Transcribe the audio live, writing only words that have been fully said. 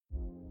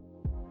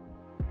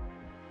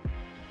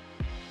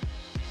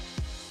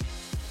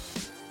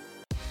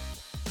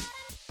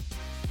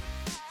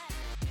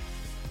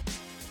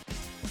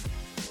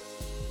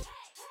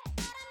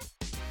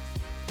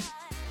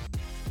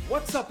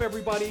What's up,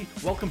 everybody?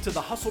 Welcome to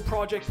the Hustle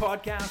Project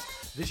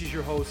podcast. This is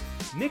your host,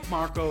 Nick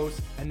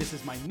Marcos, and this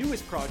is my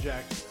newest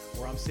project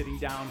where I'm sitting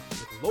down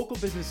with local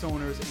business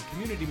owners and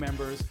community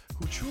members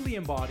who truly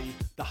embody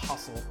the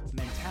hustle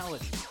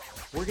mentality.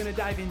 We're going to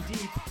dive in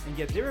deep and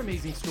get their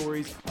amazing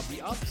stories of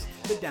the ups,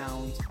 the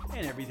downs,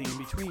 and everything in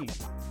between.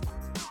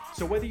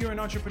 So whether you're an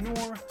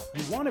entrepreneur,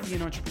 you want to be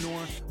an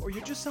entrepreneur, or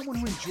you're just someone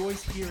who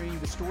enjoys hearing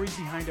the stories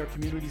behind our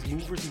community's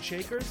movers and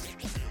shakers,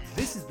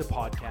 this is the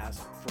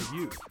podcast for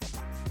you.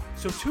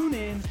 So tune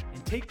in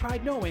and take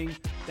pride knowing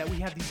that we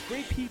have these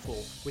great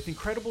people with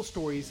incredible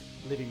stories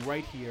living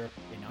right here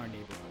in our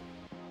neighborhood.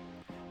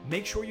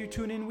 Make sure you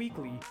tune in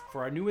weekly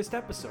for our newest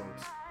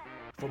episodes.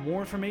 For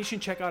more information,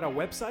 check out our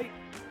website,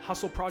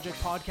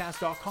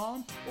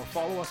 hustleprojectpodcast.com, or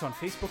follow us on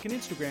Facebook and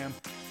Instagram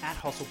at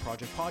Hustle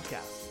Project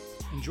Podcast.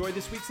 Enjoy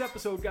this week's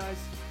episode, guys.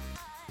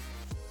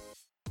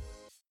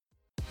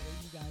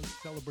 You guys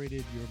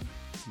celebrated your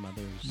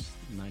mother's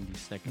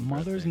 92nd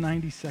mother's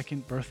birthday.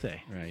 92nd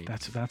birthday. Right.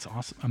 That's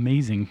awesome.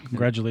 Amazing.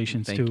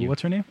 Congratulations Thank to, you.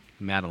 what's her name?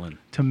 Madeline.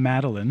 To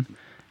Madeline,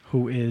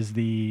 who is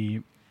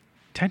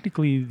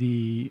technically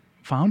the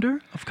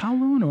founder of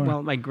Kowloon? Or?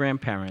 Well, my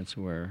grandparents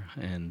were,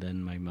 and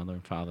then my mother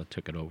and father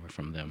took it over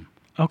from them.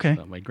 Okay.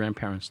 So my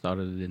grandparents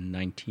started it in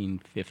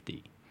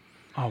 1950.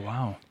 Oh,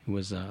 wow. It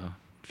was a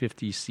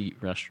 50-seat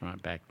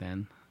restaurant back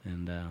then,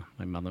 and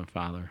my mother and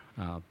father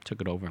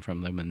took it over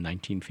from them in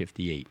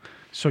 1958.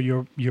 So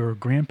your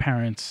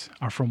grandparents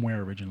are from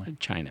where originally?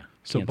 China.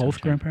 So Canton, both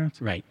China.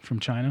 grandparents? Right. From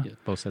China? Yeah,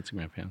 both sets of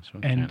grandparents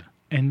from And China.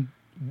 and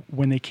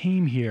when they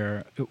came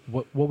here,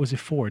 what was it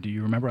for? Do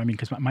you remember? I mean,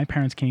 because my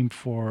parents came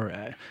for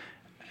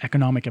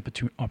economic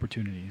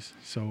opportunities.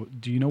 So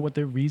do you know what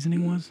their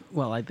reasoning was?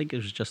 Well, I think it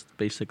was just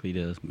basically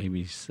to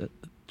maybe set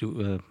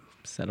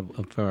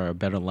up for a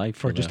better life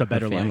For just a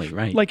better family,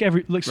 life, right? Like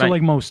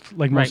Right. most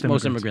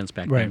Most immigrants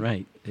back right.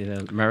 then,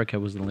 right? America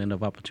was the land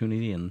of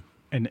opportunity, and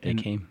they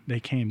came. They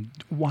came.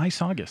 Why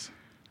Saugus?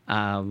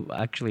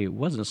 Actually, it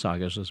wasn't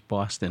Saugus; it was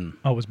Boston.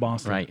 Oh, it was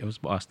Boston. Right, it was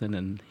Boston,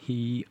 and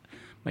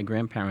my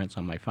grandparents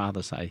on my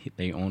father's side,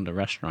 they owned a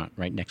restaurant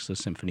right next to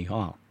Symphony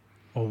Hall.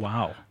 Oh,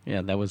 wow.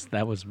 Yeah, that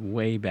was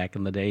way back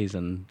in the days,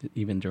 and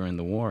even during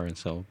the war, and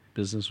so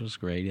business was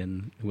great,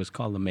 and it was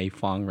called the Mei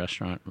Fong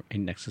Restaurant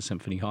right next to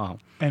Symphony Hall.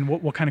 And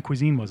what kind of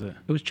cuisine was it?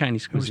 It was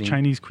Chinese cuisine. It was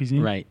Chinese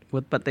cuisine? Right.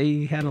 But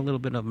they had a little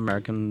bit of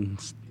American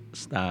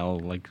style,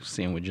 like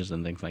sandwiches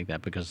and things like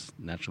that, because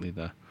naturally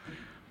the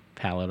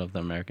palate of the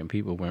American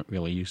people weren't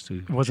really used to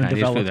It wasn't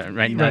Chinese developed. food.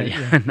 Right. Right, Not,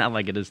 yeah. not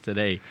like it is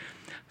today.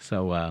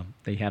 So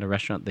they had a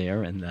restaurant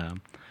there,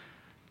 and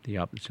the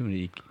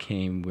opportunity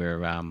came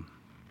where on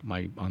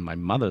my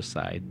mother's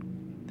side,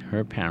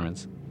 her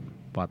parents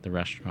bought the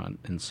restaurant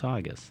in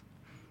Saugus.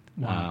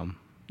 Wow.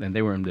 And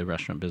they were in the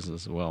restaurant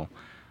business as well.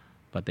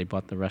 But they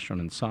bought the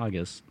restaurant in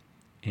Saugus,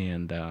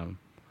 and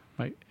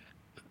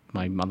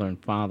my mother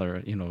and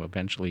father,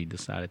 eventually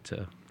decided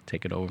to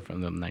take it over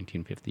from them in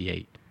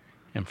 1958.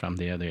 And from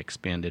there, they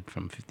expanded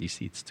from 50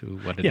 seats to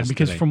what it is Yeah,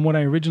 because today. from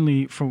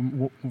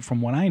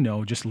what I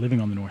know, just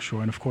living on the North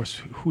Shore, and of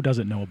course, who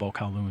doesn't know about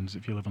Kowloons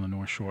if you live on the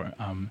North Shore?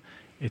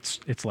 It's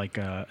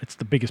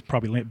the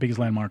biggest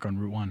landmark on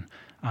Route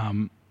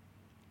 1.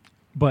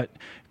 But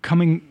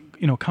coming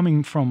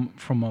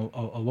from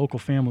a local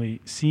family,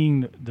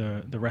 seeing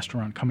the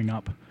restaurant coming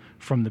up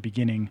from the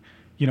beginning,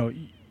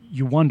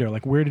 you wonder,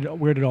 like, where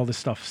did all this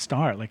stuff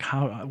start? Like,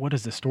 what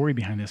is the story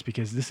behind this?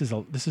 Because this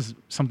is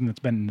something that's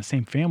been in the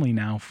same family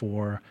now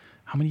for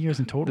how many years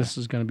in total? This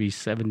is going to be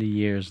 70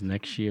 years.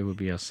 Next year will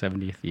be our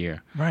 70th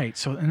year. Right.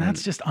 So, and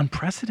that's just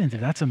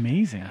unprecedented. That's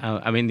amazing.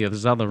 I mean,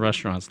 there's other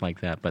restaurants like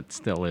that, but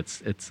still,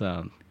 it's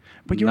But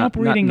you're not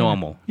operating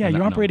normal.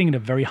 You're operating at a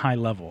very high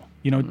level.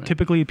 Right.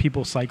 Typically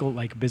people cycle,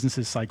 like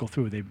businesses cycle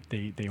through.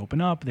 They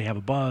open up, they have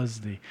a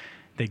buzz,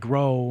 they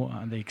grow,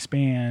 they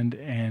expand,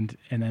 and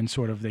then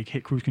sort of they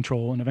hit cruise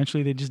control, and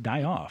eventually they just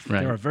die off.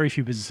 Right. There are very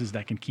few businesses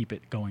that can keep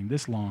it going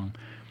this long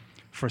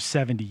for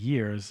 70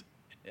 years.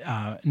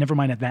 Never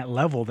mind at that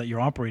level that you're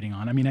operating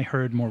on. I mean, I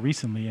heard more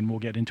recently, and we'll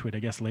get into it, I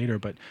guess, later,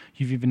 but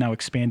you've even now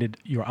expanded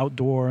your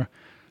outdoor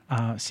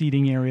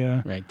seating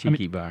area. Right,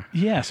 tiki bar.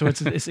 Yeah, so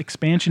it's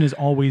expansion is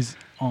always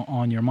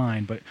on your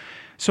mind. But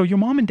so your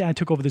mom and dad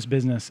took over this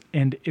business,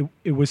 and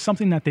it was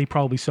something that they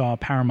probably saw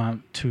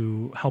paramount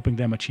to helping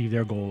them achieve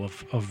their goal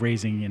of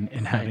raising and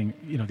Right. having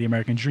the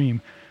American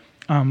dream.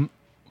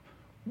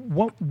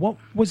 What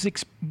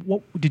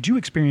did you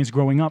experience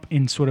growing up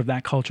in sort of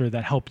that culture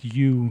that helped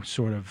you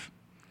sort of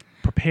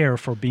prepare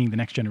for being the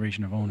next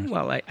generation of owners?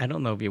 Well, I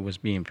don't know if it was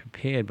being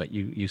prepared, but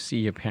you see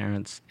your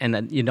parents, and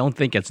then you don't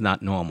think it's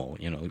not normal.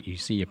 You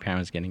see your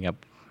parents getting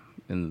up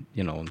and,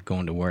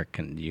 going to work,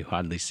 and you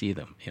hardly see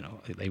them.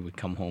 They would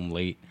come home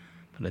late.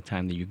 By the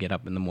time that you get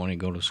up in the morning,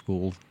 go to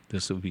school,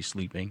 this will be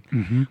sleeping.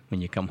 Mm-hmm.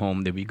 When you come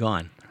home, they'll be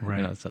gone.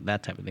 Right. So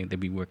that type of thing. They'll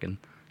be working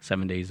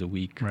 7 days a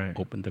week, Right.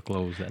 open to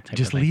close, that type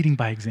Just of thing. leading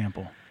by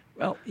example.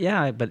 Well,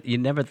 yeah, but you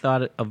never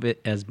thought of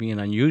it as being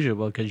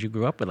unusual because you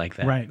grew up with like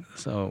that. Right.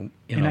 So,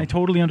 And I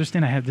totally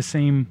understand. I had the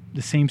same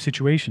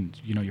situation.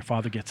 You know, your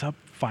father gets up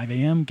 5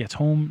 a.m., gets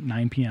home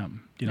 9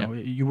 p.m. You know,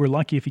 you were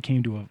lucky if he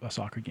came to a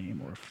soccer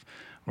game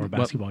or a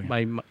basketball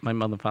game. My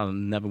mother and father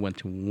never went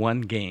to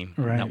one game,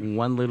 Right. not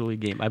one Little League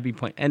game. I'd be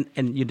playing,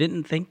 and you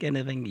didn't think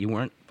anything. You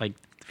weren't like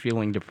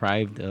feeling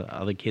deprived.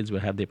 Other kids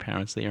would have their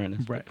parents there,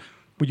 and Right.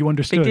 But you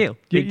understood.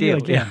 Big deal.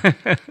 Like,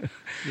 yeah.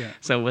 Yeah.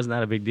 So it was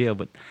not a big deal,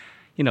 but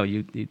you know,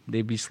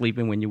 they'd be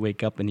sleeping when you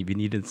wake up, and if you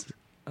needed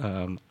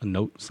a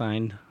note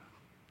signed,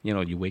 you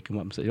know, you wake them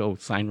up and say, "Oh,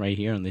 sign right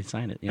here," and they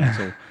sign it. You know,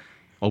 so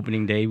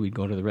opening day, we'd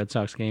go to the Red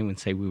Sox game and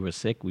say we were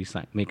sick. We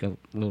make a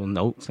little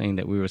note saying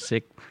that we were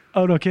sick.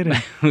 Oh, no kidding.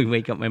 We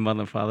wake up my mother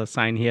and father,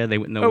 sign here. They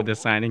would know what they're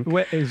signing.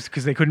 Is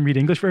because they couldn't read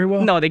English very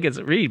well? No, they could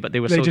read, but they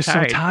were just so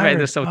tired. tired. Right,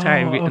 they're so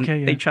tired. Oh, okay,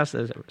 yeah. They trust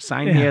us.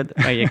 Sign here,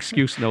 my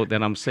excuse note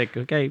that I'm sick.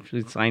 Okay,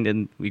 we signed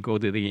and we go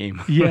to the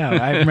game. Yeah,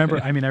 I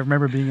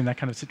remember being in that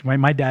kind of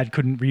situation. My dad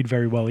couldn't read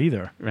very well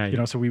either. Right. You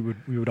know, so we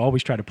would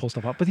always try to pull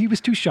stuff up, but he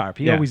was too sharp.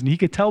 He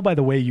could tell by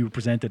the way you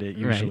presented it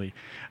usually.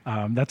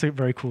 Right. That's a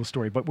very cool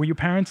story. But were your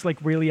parents like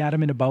really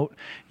adamant about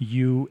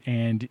you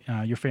and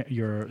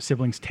your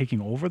siblings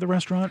taking over the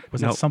restaurant?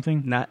 Was that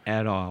something? Not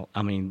at all.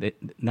 I mean,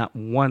 not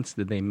once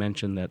did they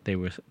mention that they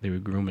were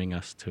grooming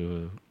us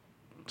to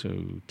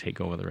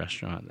take over the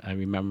restaurant. I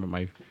remember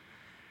my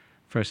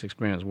first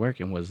experience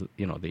working was,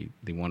 you know,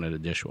 they wanted a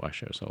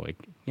dishwasher. So, like,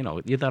 you know,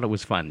 you thought it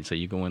was fun. So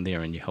you go in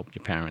there and you help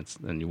your parents,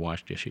 then you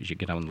wash dishes. You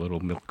get on a little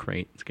milk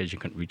crate because you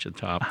couldn't reach the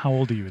top. How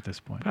old are you at this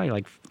point? Probably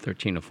like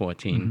 13 or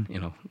 14. Mm-hmm.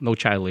 You know, no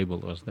child labor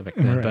laws back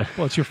then. Right. But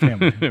well, it's your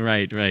family.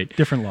 Right.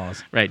 Different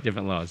laws. Right,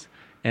 different laws.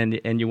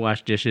 And you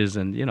wash dishes,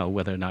 and you know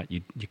whether or not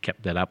you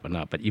kept that up or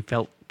not, but you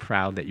felt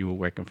proud that you were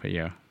working for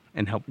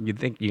helping. You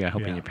think you're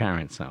helping your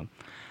parents. So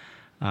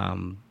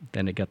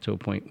then it got to a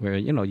point where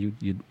you know you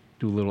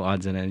do little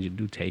odds and ends, you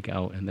do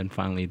takeout, and then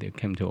finally there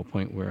came to a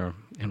point where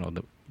you know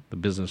the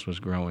business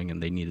was growing,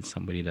 and they needed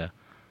somebody to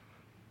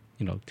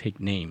take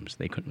names.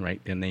 They couldn't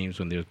write their names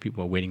when there was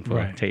people waiting for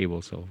a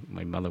table. So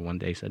my mother one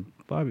day said,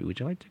 "Bobby,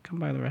 would you like to come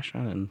by the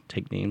restaurant and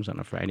take names on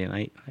a Friday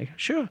night?" I go,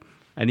 "Sure."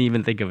 I didn't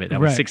even think of it. I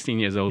was 16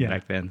 years old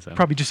back then. So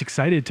probably just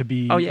excited to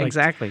be. Oh yeah,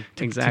 exactly.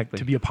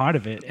 To be a part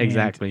of it.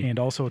 Exactly. And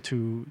also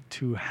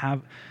to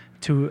have.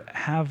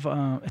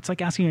 It's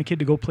like asking a kid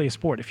to go play a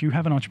sport. If you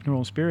have an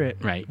entrepreneurial spirit,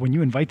 when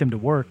you invite them to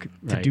work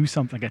to do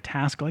something like a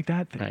task like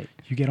that,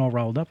 you get all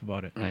riled up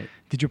about it. Right.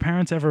 Did your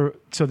parents ever?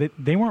 So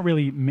they weren't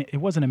really.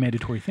 It wasn't a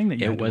mandatory thing that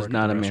you had to work at the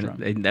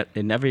restaurant. It was not a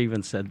They never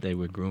even said they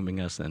were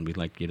grooming us and we'd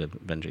like you to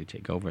eventually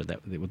take over.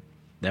 That they would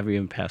never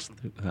even pass.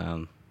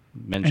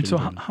 Mentioned. And so,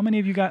 how many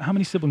of you got? How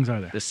many siblings are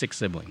there? There's 6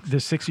 siblings.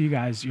 There's 6 of you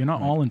guys. You're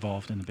not all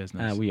involved in the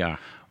business. We are.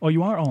 Oh,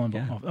 you are all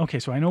involved. Yeah. Okay,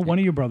 so I know one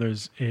of your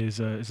brothers is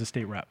a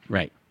state rep.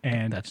 Right.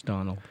 And that's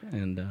Donald.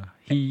 And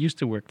he used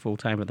to work full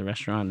time at the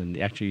restaurant, and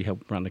actually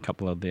helped run a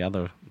couple of the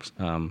other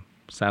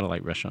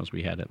satellite restaurants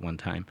we had at one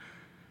time.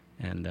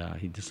 And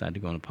he decided to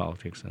go into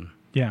politics. And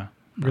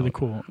really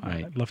cool.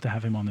 Right. I'd love to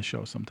have him on the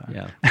show sometime.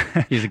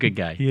 Yeah, he's a good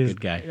guy. He is a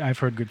good guy. I've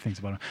heard good things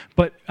about him.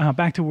 But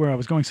back to where I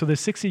was going. So there's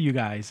 6 of you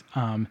guys,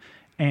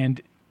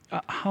 and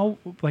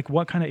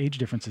what kind of age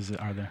differences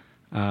are there?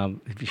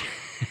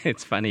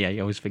 It's funny. I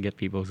always forget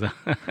people's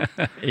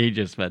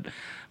ages, but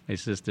my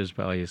sister's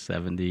probably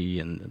 70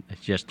 and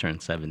just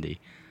turned 70.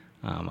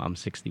 I'm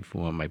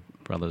 64. My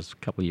brother's a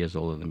couple of years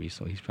older than me,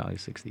 so he's probably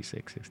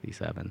 66,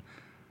 67.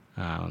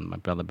 My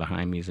brother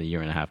behind me is a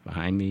year and a half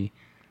behind me.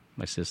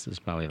 My sister's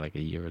probably like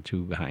a year or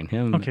 2 behind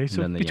him. Okay,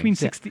 so between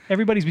 60,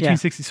 everybody's between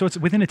 60, so it's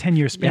within a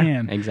 10-year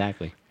span. Yeah,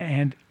 exactly.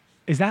 And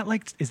is that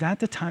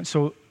the time?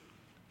 So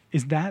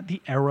is that the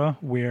era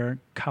where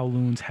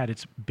Kowloon's had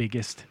its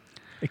biggest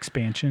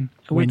expansion?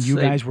 When you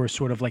guys were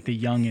sort of like the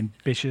young,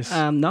 ambitious?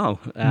 No.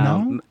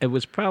 No? It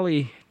was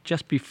probably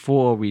just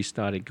before we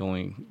started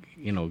going,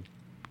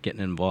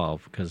 getting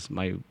involved, because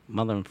my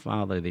mother and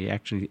father, they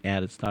actually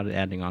started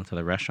adding on to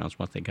the restaurants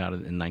once they got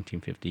it in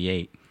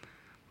 1958.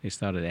 They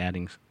started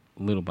adding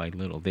little by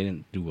little. They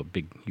didn't do a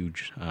big,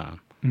 huge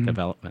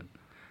development.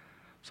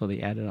 So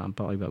they added on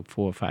probably about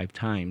 4 or 5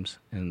 times,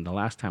 and the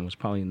last time was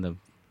probably in the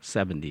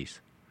 70s.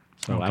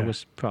 So I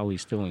was probably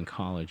still in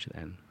college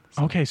then.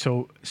 So. Okay,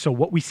 so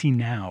what we see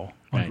now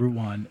on Route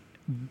 1,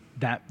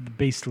 that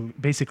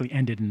basically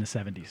ended in the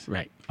 70s.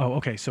 Right. Oh,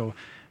 okay. So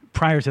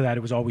prior to that, it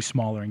was always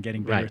smaller and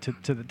getting bigger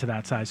to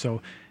that size. So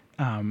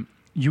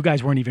you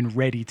guys weren't even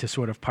ready to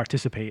sort of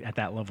participate at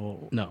that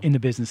level in the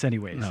business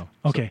anyways. No.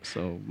 Okay.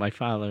 So my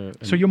father...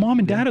 So your mom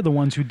and dad are the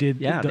ones who did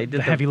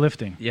the heavy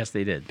lifting. Yes,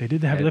 they did. They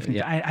did the heavy lifting.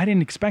 Yeah. I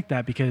didn't expect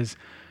that because...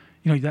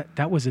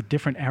 that was a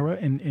different era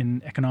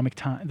in economic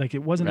time. Like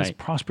it wasn't as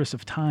prosperous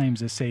of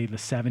times as say the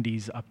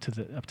 70s up to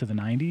the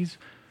 90s.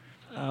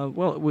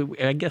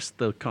 I guess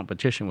the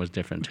competition was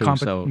different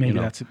too. Maybe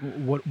that's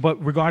what.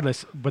 But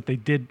regardless, but they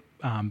did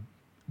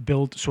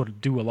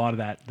do a lot of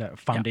that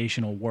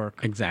foundational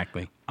work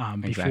exactly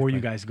before you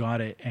guys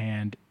got it.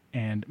 And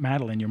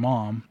Madeline, your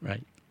mom,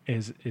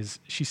 is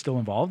she still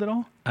involved at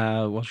all?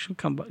 Well, she'll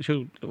come.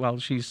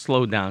 She's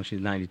slowed down. She's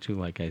 92,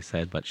 like I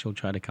said, but she'll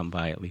try to come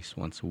by at least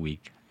once a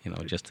week.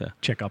 Just to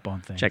check up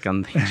on things. Check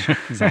on things.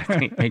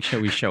 Exactly. Make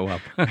sure we show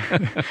up.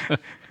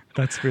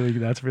 That's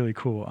really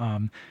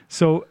cool.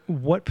 So,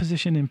 what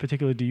position in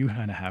particular do you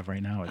kind of have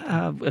right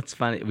now? It's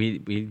funny.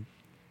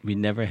 We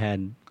never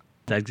had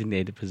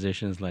designated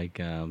positions like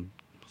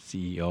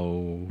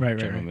CEO,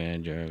 general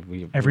manager.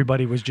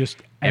 Everybody was just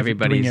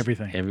doing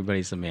everything.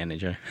 Everybody's a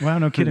manager. Well,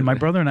 no kidding. My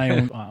brother and I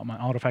own my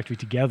auto factory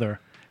together,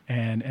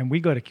 and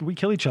we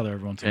kill each other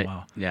every once in a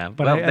while. Yeah,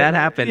 but that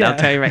happened. Yeah. I'll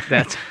tell you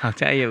I'll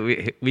tell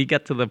you. We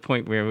got to the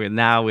point where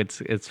now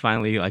it's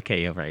finally like,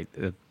 okay, all right.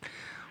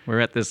 We're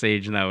at this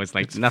age now. It's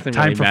like nothing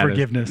time really for matters.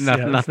 Forgiveness.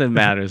 Nothing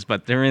matters.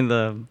 But during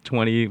the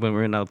when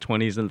we're in our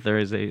 20s and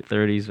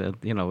 30s,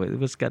 it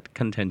was got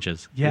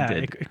contentious. Yeah,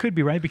 it could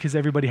be, right, because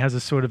everybody has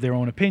a sort of their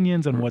own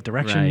opinions on what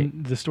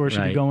direction the store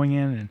should be going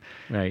in,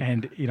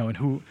 and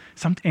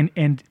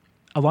and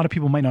a lot of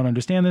people might not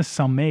understand this.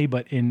 Some may,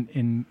 but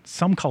in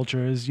some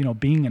cultures,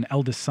 being an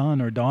eldest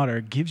son or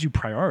daughter gives you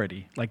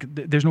priority. Like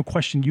there's no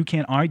question. You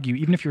can't argue,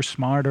 even if you're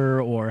smarter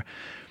or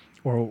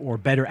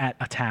better at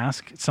a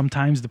task.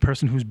 Sometimes the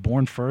person who's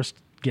born first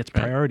gets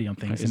priority on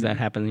things. Does that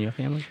happen in your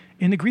family?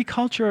 In the Greek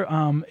culture,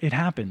 it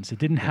happens. It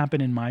didn't happen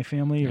in my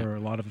family or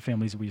a lot of the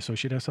families that we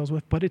associate ourselves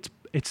with, but it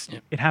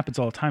happens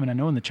all the time. And I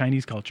know in the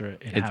Chinese culture,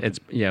 it happens.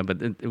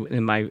 But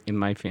in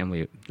my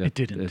family, it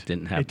didn't. It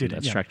didn't happen.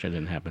 That structure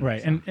didn't happen.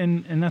 Right, so.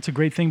 and that's a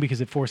great thing because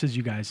it forces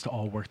you guys to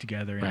all work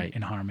together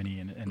in harmony,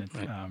 and it's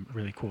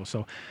really cool.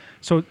 So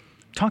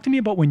talk to me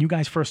about when you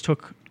guys first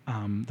took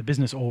the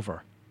business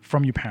over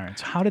from your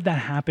parents. How did that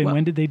happen?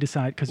 When did they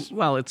decide?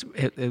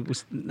 It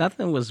was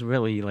nothing was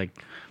really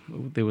like,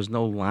 there was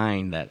no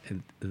line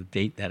the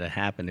date that it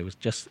happened.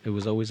 It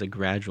was always a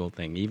gradual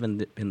thing.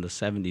 Even in the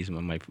 70s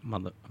when my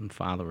mother and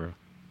father were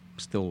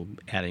still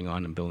adding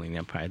on and building the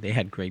empire, they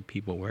had great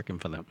people working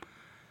for them.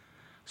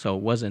 So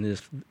it wasn't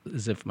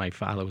as if my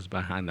father was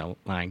behind the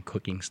line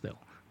cooking still.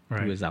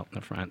 Right. He was out in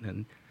the front,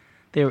 and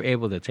they were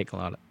able to take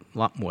a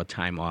lot more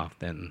time off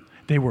than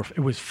they were.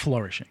 It was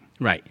flourishing.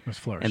 Right. It was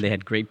flourishing. And they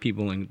had great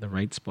people in the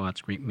right spots,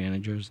 great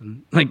managers,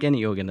 and like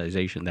any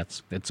organization,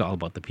 it's all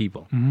about the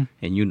people, and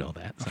you know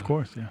that. So. Of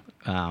course,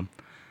 yeah.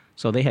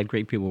 So they had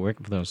great people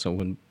working for them. So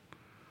when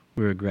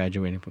we were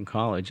graduating from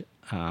college,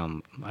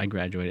 I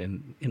graduated,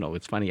 and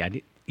it's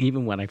funny.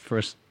 Even when I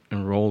first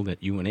enrolled at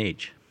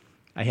UNH,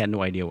 I had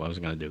no idea what I was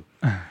going to do.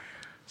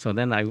 So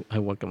then I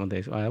woke up one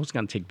day. I was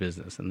going to take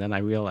business, and then I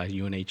realized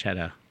UNH had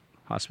a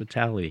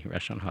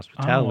restaurant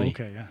hospitality.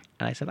 Oh, okay, yeah.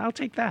 And I said, I'll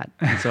take that.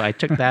 And so I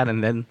took that,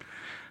 and then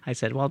I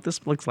said, well,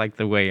 this looks like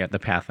the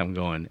path I'm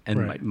going.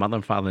 And my mother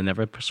and father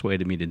never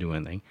persuaded me to do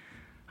anything.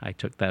 I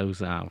took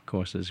those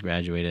courses,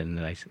 graduated, and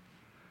then I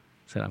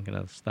said, I'm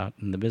going to start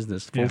in the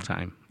business full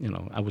time.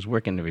 I was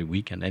working every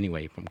weekend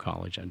anyway from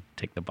college. I'd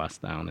take the bus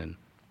down and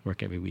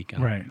work every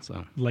weekend. Right.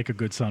 So like a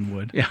good son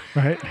would. Yeah.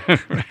 Right.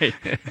 Right.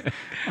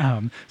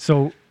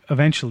 So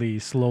eventually,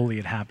 slowly,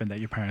 it happened that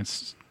your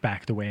parents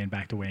backed away, and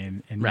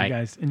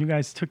you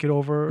guys took it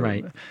over.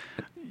 Right.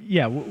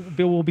 Yeah.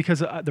 Well, because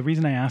the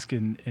reason I ask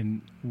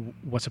and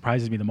what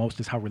surprises me the most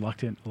is how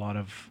reluctant a lot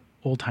of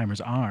old timers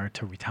are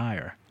to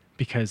retire,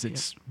 because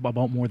it's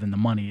about more than the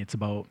money. It's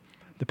about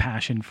the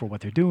passion for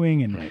what they're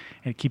doing, and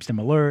it keeps them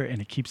alert,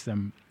 and it keeps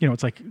them.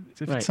 It's like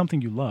if it's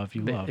something you love,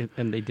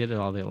 and they did it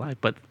all their life.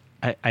 But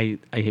I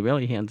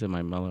really hand to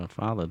my mother and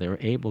father. They were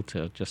able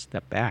to just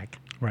step back.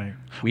 Right.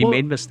 We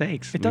made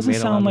mistakes. It doesn't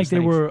sound like they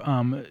were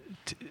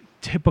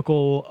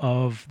typical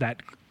of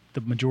that. The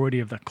majority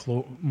of the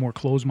more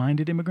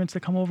closed-minded immigrants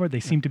that come over,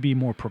 they seem to be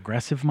more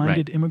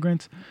progressive-minded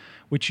immigrants,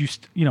 which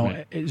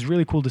is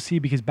really cool to see,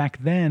 because back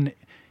then,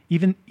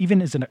 even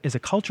as a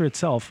culture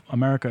itself,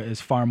 America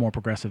is far more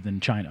progressive than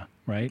China,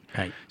 right?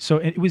 Right. So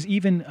it was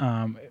even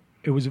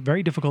it was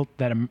very difficult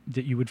that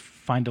you would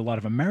find a lot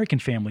of American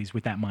families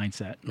with that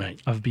mindset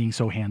of being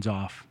so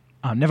hands-off.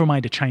 Never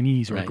mind a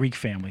Chinese or a Greek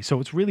family. So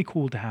it's really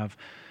cool to have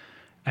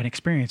an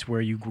experience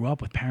where you grew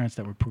up with parents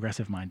that were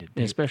progressive-minded.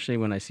 Especially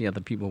when I see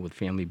other people with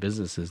family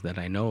businesses that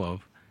I know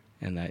of,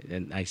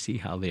 and I see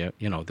how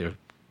they're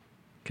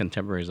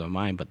contemporaries of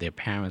mine, but their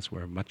parents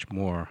were much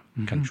more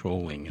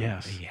controlling.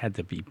 Yes. They had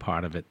to be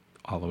part of it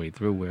all the way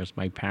through, whereas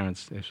my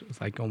parents,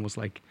 it's like almost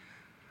like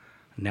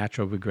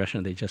natural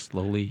progression. They just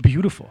slowly...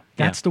 Beautiful.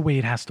 That's the way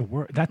it has to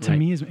work. That, to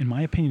me, is, in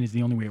my opinion, is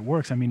the only way it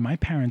works. I mean, my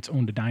parents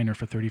owned a diner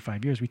for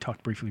 35 years. We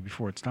talked briefly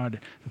before the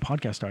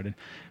podcast started.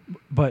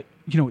 But,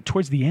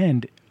 towards the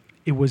end,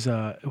 it was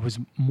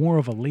more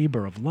of a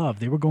labor of love.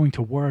 They were going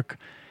to work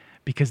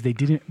because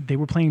they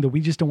were playing the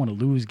we just don't want to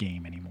lose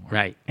game anymore.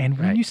 Right. And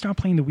when you start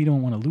playing the we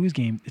don't want to lose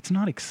game, it's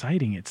not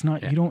exciting. It's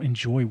not, you don't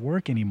enjoy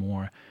work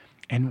anymore.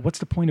 And what's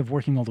the point of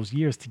working all those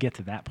years to get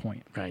to that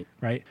point? Right.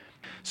 Right.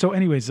 So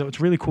anyways, so it's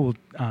really cool.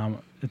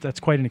 That's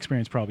quite an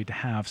experience probably to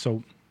have.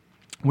 So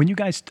when you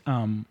guys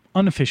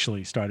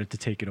unofficially started to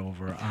take it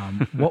over,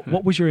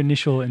 what was your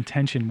initial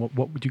intention? What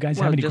do you guys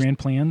have any grand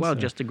plans? Well,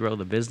 just to grow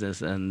the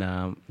business. And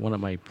one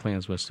of my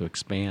plans was to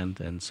expand.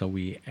 And so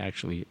we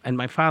actually, and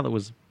my father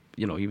was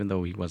even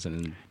though he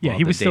wasn't Yeah, involved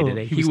he was the still-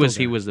 day-to-day, he he was was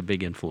still he there. was the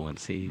big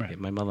influence. Right.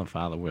 My mother and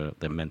father were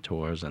the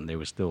mentors, and they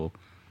were still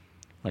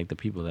like the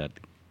people that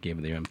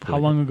gave their input. How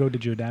long ago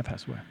did your dad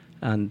pass away?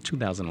 In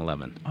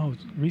 2011. Oh,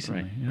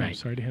 recently. Right, Yeah, right.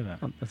 sorry to hear that.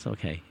 Oh, that's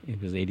okay. He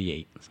was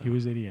 88. So He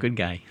was 88. Good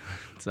guy.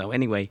 So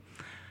anyway,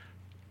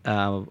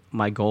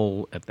 my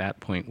goal at that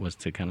point was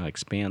to kind of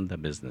expand the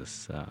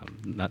business,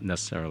 not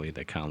necessarily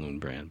the Kowloon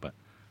brand, but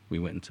we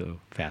went into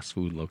fast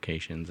food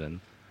locations, and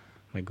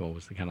my goal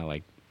was to kind of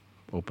like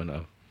open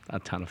a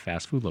ton of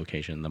fast food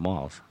locations in the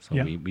malls. So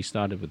Yeah. we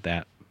started with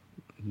that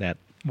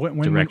When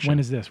direction.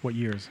 is this? What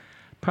years?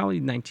 Probably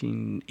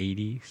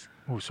 1980s.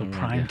 Oh, so around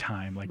prime there.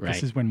 time. Like Right.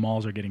 this is when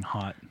malls are getting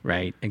hot.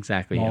 Right,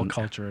 exactly. Mall And-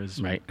 culture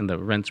is Right, and the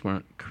rents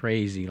weren't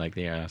crazy like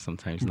they are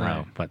sometimes now.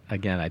 Right. But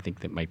again, I think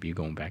that might be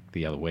going back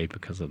the other way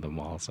because of the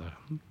malls are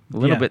a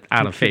little Yeah, bit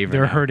out of favor.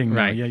 they're now. hurting now.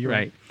 Right, Yeah, you're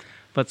right.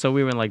 But so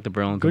we were in like the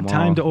Burlington good Mall.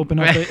 time to open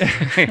up.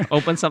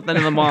 Open something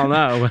in the mall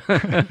now.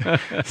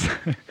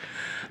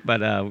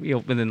 But we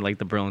opened in like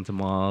the Burlington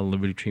Mall,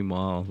 Liberty Tree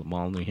Mall, the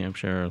Mall of New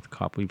Hampshire, the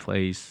Copley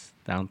Place,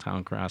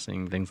 Downtown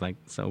Crossing, things like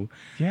so.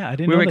 Yeah, I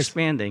didn't We know were this.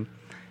 expanding.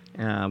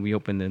 We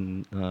opened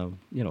in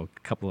a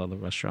couple other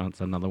restaurants,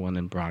 another one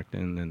in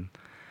Brockton, and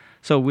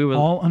so we were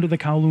All under the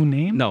Kowloon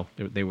name? no,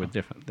 they were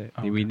different.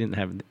 Okay. We didn't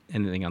have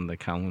anything on the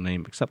Kowloon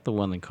name except the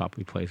one in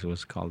Copley Place. It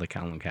was called the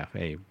Kowloon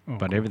Cafe, Oh,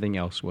 but cool. everything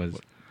else was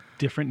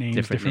Different names,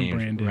 different different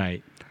names. branding.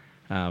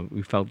 Right.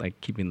 We felt like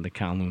keeping the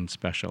Kowloon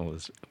special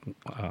is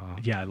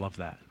Yeah, I love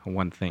that.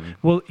 one thing.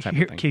 Well, type of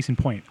here,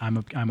 thing. I'm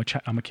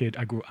a kid.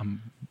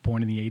 I'm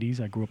born in the 80s.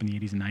 I grew up in the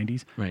 80s and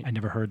 90s. Right. I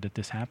never heard that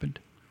this happened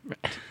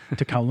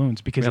to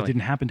Kowloon's because it Really?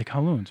 didn't happen to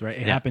Kowloon's, right?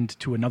 It Yeah. happened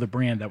to another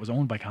brand that was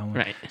owned by Kowloon.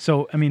 Right.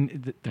 So, I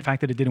mean, the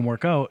fact that it didn't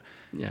work out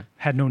Yeah.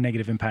 had no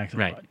negative impact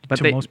Right,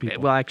 to most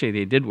people. Well, actually,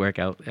 they did work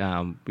out.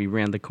 We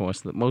ran the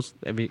course. That most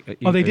every.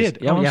 Oh, they there's-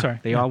 did? Oh, I'm sorry.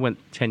 They Yeah. all went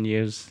 10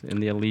 years in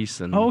their lease,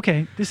 and Oh,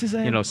 okay. This is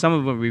a some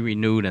of them we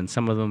renewed, and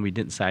some of them we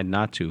decide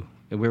not to.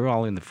 We were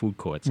all in the food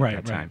courts right,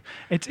 at that right. time.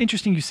 It's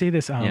interesting you say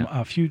this. Yeah.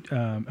 A few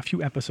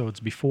episodes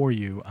before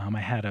you, I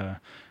had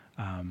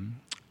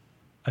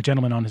a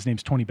gentleman on. His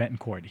name's Tony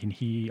Betancourt, and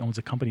he owns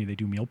a company. They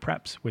do meal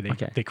preps where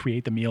they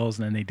create the meals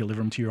and then they deliver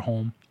them to your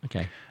home.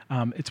 Okay.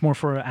 It's more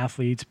for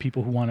athletes,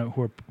 people who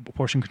are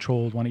portion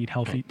controlled, want to eat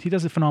healthy. He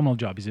does a phenomenal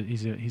job.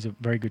 He's a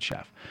very good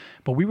chef.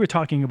 But we were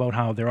talking about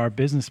how there are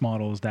business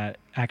models that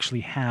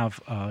actually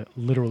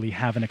literally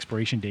have an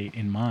expiration date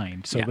in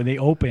mind. So Yeah. when they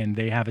open,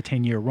 they have a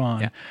 10-year run.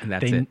 Yeah, and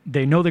that's it.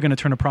 They know they're going to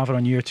turn a profit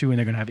on year 2, and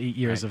they're going to have 8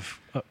 years Right.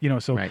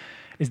 of So Right.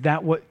 is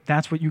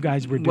that's what you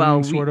guys were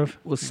doing, sort of?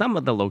 Well, some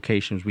of the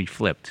locations we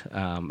flipped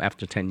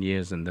after 10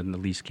 years, and then the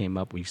lease came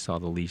up. We saw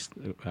the lease,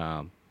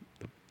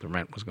 the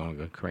rent was going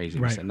to go crazy.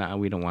 Right. We said, no,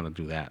 we don't want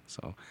to do that.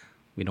 So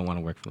we don't want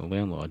to work for the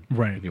landlord,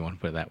 Right. if you want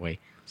to put it that way.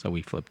 So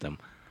we flipped them.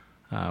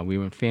 We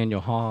were in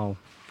Faneuil Hall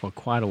for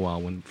quite a while.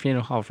 When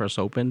Faneuil Hall first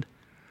opened,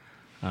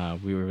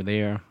 we were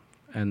there,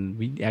 and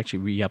we actually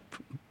re-upped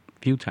a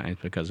few times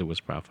because it was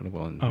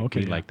profitable, and Oh, okay,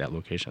 we yeah. liked that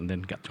location.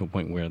 Then got to a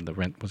point where the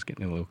rent was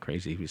getting a little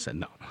crazy. We said,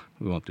 no,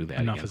 we won't do that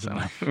Enough again. is So,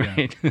 enough, yeah.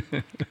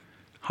 right.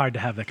 Hard to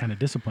have that kind of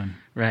discipline.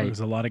 Right. Because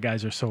a lot of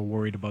guys are so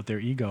worried about their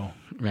ego.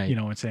 Right.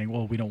 And saying,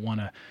 well, we don't want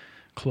to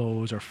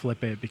close or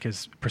flip it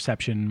because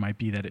perception might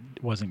be that it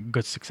wasn't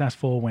good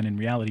successful when in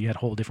reality you had a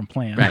whole different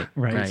plan. Right.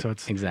 Right. So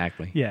it's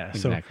exactly. yeah.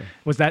 Exactly. So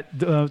was that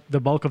the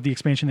bulk of the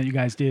expansion that you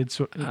guys did?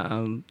 So,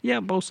 Yeah,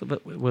 most of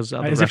it was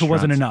other as if it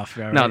wasn't restaurants. enough.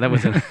 Right? No, that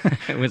wasn't.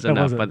 It was That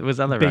enough, was a but it was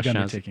other big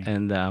restaurants, undertaking.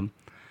 and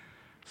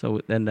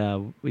so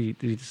then we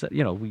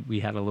decided, we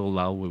had a little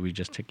lull where we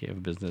just took care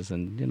of business,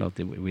 and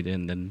we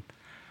didn't. Then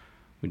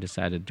we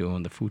decided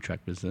doing the food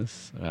truck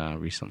business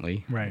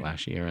recently, Right.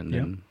 last year, and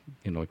Yep.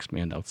 then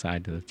expand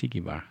outside to the tiki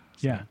bar.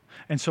 So, Yeah.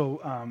 And so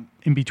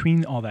in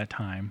between all that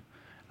time,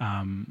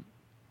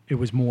 it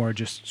was more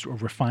just sort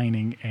of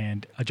refining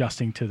and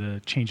adjusting to the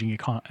changing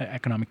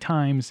economic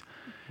times.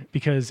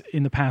 Because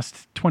in the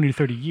past 20 to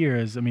 30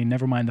 years, I mean,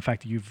 never mind the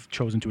fact that you've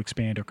chosen to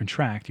expand or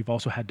contract, you've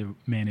also had to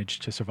manage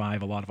to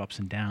survive a lot of ups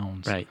and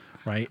downs. Right.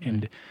 Right.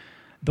 And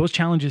those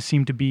challenges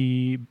seem to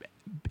be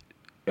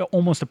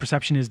almost the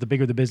perception is the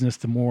bigger the business,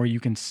 the more you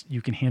can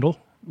handle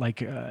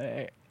like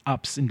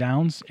ups and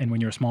downs. And when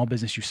you're a small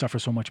business, you suffer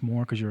so much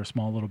more because you're a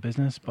small little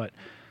business. But,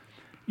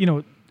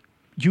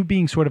 you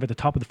being sort of at the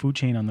top of the food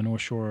chain on the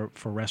North Shore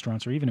for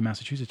restaurants, or even in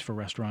Massachusetts for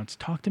restaurants,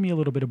 talk to me a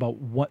little bit about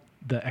what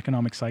the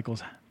economic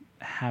cycles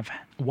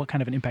what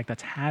kind of an impact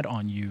that's had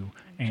on you.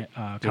 Doing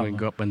Kowloon.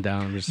 go up and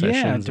down recessions.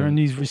 Yeah, during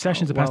these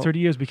recessions the past 30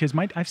 years, because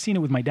I've seen it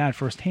with my dad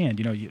firsthand.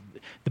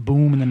 The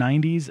boom in the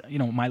 90s,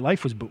 my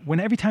life was,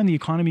 every time the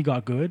economy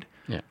got good,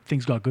 Yeah.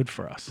 things got good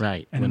for us.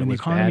 Right. And When when it the was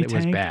economy bad, it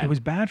was tanked, bad. it was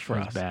bad for It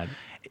was us. bad.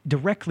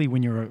 directly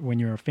when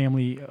you're a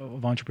family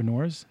of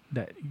entrepreneurs,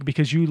 that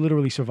because you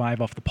literally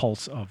survive off the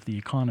pulse of the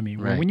economy.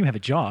 Well, Right. when you have a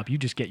job, you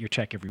just get your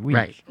check every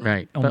week.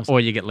 Right. Almost. Or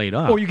you get laid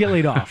off. Or you get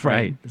laid off,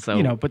 right? Right.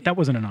 So but that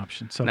wasn't an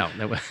option. So no,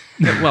 that was,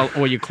 well,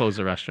 or you close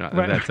the restaurant.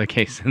 Right. If that's the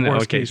case. In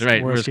worst that case,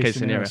 right? Worst case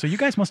scenario. So you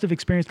guys must have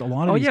experienced a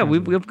lot of. Oh these yeah, kinds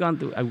of- we've gone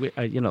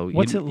through.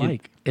 What's it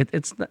like?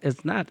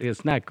 It's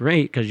not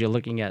great because you're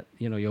looking at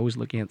you're always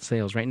looking at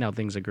sales. Right now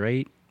things are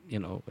great,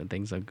 and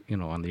things are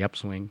on the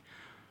upswing.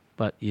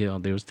 But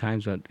there was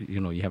times that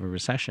you have a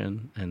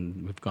recession,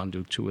 and we've gone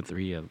through 2 or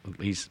 3 at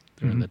least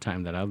during the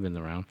time that I've been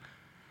around.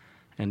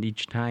 And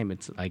each time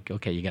it's like,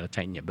 okay, you got to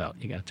tighten your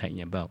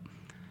belt.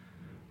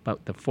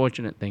 But the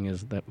fortunate thing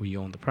is that we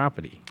own the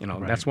property.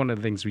 Right. That's one of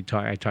the things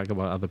I talk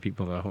about other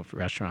people that have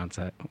restaurants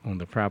that own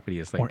the property.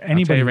 Is like, Or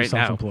anybody I'll tell you who's right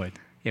now, self-employed.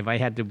 if I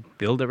had to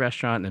build a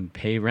restaurant and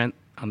pay rent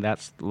on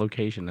that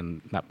location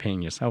and not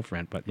paying yourself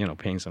rent, but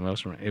paying someone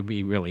else rent, it'd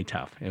be really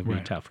tough. It'd be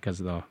Right. tough because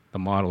the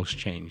models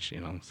changed.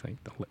 It's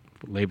like the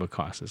labor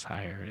cost is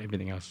higher,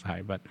 everything else is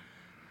higher. But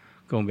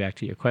going back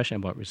to your question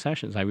about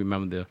recessions, I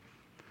remember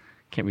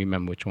can't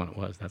remember which one it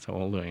was. That's how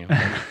old I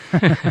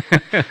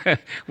am.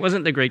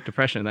 Wasn't the Great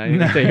Depression. No, you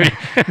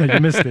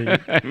missed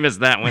it. I missed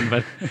that one,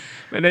 but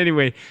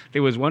anyway,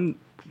 there was one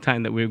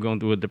time that we were going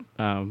through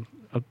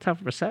a tough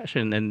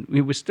recession, and we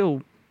were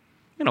still,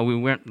 we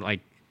weren't like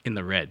in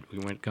the red. We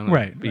weren't going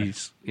to be,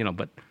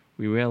 but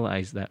we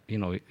realized that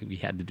we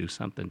had to do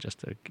something just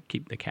to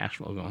keep the cash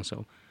flow going.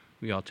 So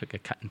we all took a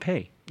cut and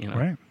pay.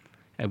 Right.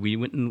 And we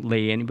wouldn't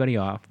lay anybody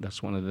off.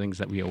 That's one of the things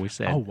that we always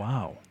said. Oh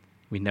wow.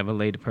 We never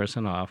laid a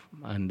person off,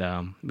 and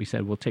we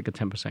said we'll take a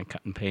 10%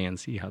 cut and pay and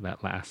see how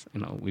that lasts.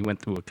 We went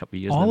through a couple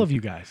of years. All of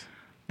you guys.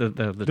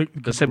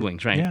 The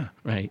siblings, right? Yeah.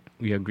 Right.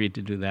 We agreed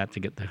to do that to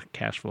get the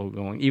cash flow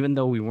going, even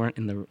though we weren't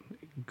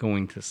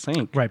going to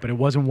sink. Right, but it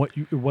wasn't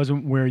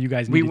where you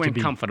guys needed to be. We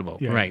weren't comfortable.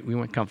 Yeah. Right. We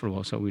weren't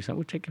comfortable, so we said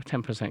we'll take a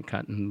 10%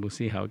 cut and we'll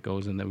see how it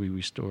goes, and then we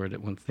restored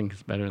it when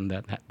things better, and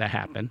that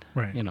happened.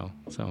 Right.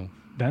 So.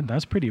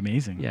 That's pretty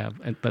amazing. Yeah,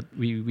 but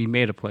we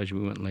made a pledge we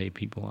wouldn't lay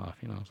people off.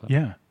 So.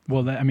 Yeah.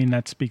 Well,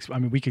 that speaks. I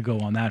mean, we could go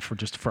on that for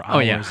hours. Oh,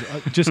 yeah.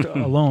 Just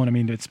alone. I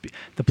mean,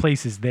 the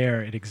place is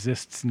there. It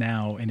exists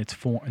now in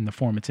the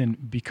form it's in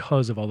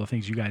because of all the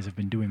things you guys have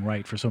been doing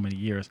right for so many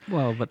years.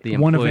 Well, but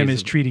one of them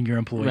is treating your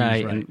employees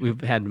right. And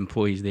we've had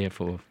employees there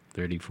for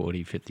 30,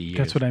 40, 50 years.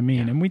 That's what I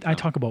mean. Yeah. And I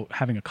talk about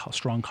having a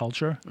strong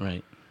culture.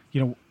 Right.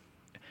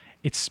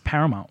 It's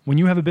paramount. When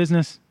you have a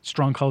business,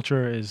 strong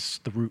culture is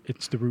the root.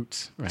 It's the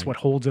roots. Right. It's what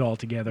holds it all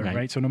together, Right.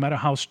 right? So no matter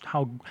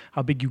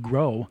how big you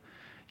grow,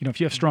 if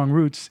you have strong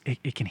roots,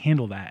 it can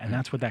handle that. And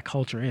that's what that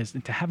culture is.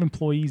 And to have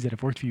employees that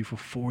have worked for you for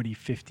 40,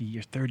 50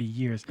 years, 30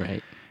 years,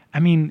 right. I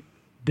mean,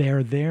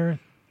 they're there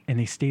and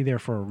they stay there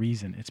for a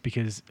reason. It's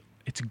because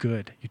it's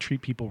good. You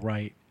treat people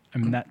right. I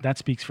mean, that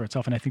speaks for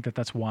itself. And I think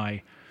that's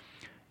why,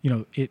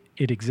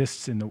 it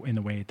exists in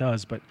the way it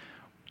does. But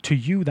to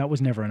you, that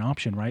was never an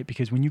option, right?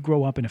 Because when you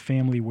grow up in a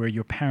family where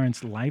your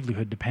parents'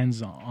 livelihood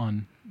depends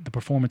on the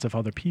performance of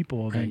other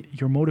people, then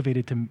you're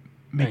motivated to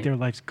make their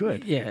lives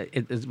good. Yeah,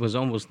 it was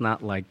almost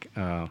not like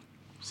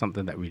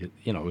something that we did,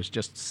 it was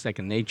just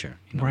second nature.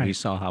 Right. We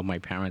saw how my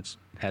parents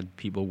had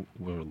people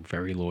who were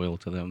very loyal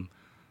to them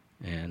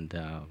and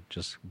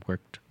just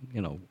worked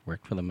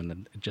for them. And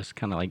then just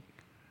kind of like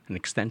an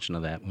extension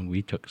of that, when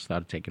we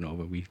started taking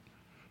over, we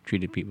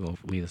treated people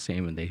hopefully the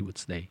same and they would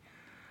stay.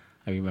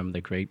 I remember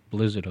the great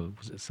blizzard of,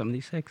 was it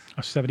 76?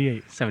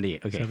 78.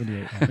 78, okay.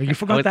 78. Oh, you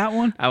forgot that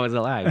one? I was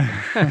alive.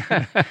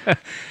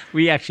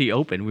 We actually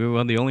opened. We were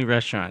one of the only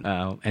restaurant.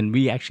 And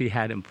we actually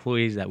had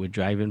employees that would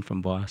drive in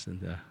from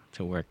Boston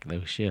to work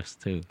those shifts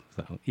too.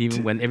 So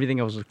even when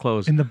everything else was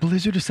closed. In the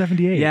blizzard of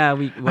 78? Yeah,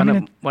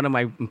 one of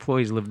my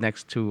employees lived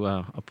next to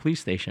a police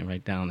station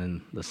right down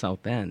in the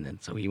South End.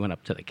 And so he went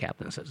up to the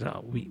captain and says,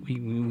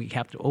 we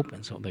have to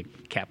open. So the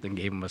captain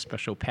gave him a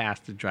special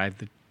pass to drive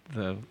the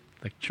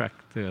truck,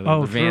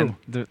 the van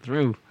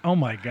through. Oh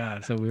my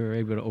God! So we were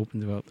able to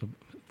open throughout the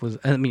blizzard.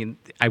 I mean,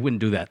 I wouldn't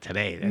do that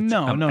today.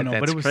 No. That's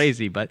but it was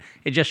crazy. But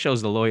it just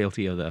shows the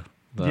loyalty of the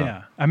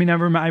yeah. I mean, I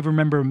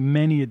remember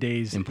many a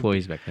days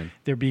employees back then.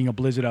 There being a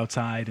blizzard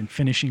outside and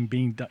finishing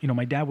being done.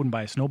 My dad wouldn't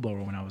buy a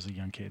snowblower when I was a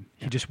young kid.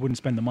 He just wouldn't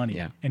spend the money.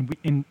 Yeah.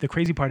 And the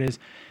crazy part is,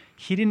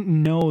 he didn't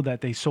know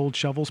that they sold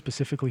shovels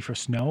specifically for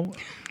snow.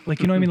 Like,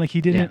 you know what I mean? Like, he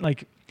didn't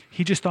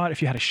He just thought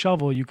if you had a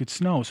shovel, you could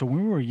snow. So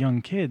when we were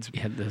young kids, we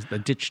had the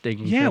ditch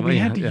digging. Yeah, we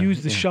had to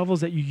use the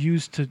shovels that you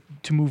used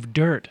to move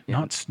dirt,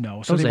 not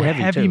snow. So those they were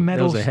heavy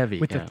metals those are heavy,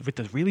 with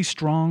the really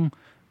strong,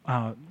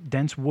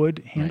 dense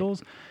wood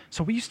handles. Right.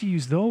 So we used to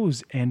use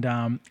those, and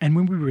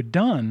when we were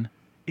done,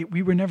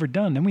 we were never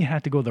done. Then we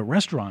had to go to the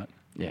restaurant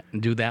Yeah,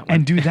 and do that one.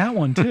 And do that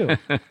one too.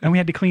 And we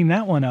had to clean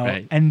that one out.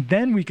 Right. And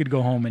then we could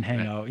go home and hang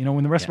Right. out. You know,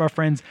 when the rest of Yeah. our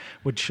friends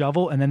would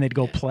shovel and then they'd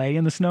go play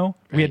in the snow,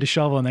 we had Right. to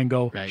shovel and then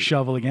go Right.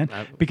 shovel again.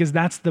 Because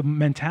that's the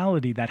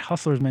mentality, that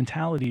hustler's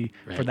mentality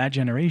for Right. that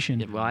generation.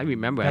 Yeah, well, I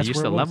remember That's I used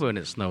where to it love was. when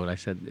it snowed. I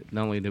said,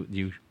 not only do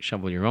you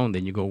shovel your own,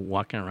 then you go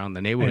walking around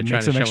the neighborhood And trying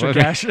make to some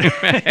shovel extra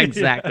cash.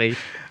 Exactly.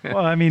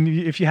 Well, I mean,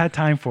 if you had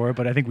time for it,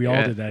 but I think we all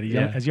Yeah, did that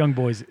yeah. as young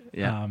boys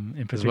Yeah. in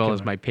As particular. well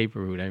as my paper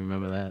route. I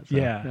remember that. So,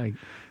 Yeah. like,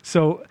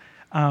 So,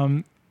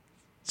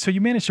 so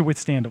you managed to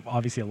withstand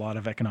obviously a lot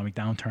of economic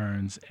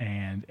downturns,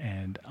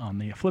 and on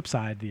the flip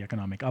side, the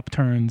economic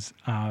upturns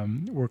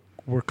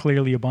were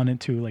clearly abundant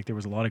too. Like there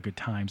was a lot of good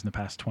times in the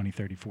past 20,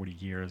 30, 40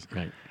 years.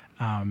 right.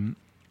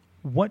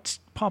 What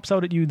pops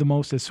out at you the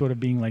most as sort of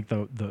being like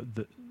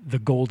the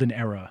golden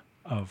era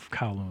of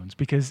Kowloons?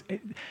 Because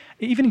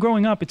even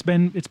growing up, it's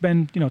been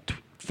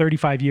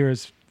 35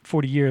 years,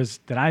 40 years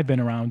that I've been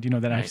around.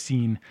 That I've Right.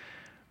 seen.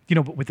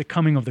 But with the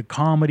coming of the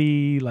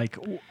comedy, like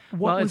Well,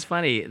 what it's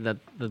funny that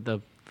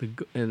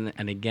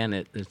and again,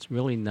 it's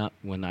really not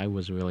when I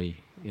was really,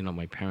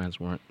 my parents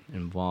weren't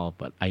involved,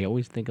 but I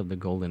always think of the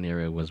golden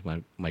era was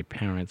when my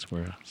parents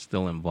were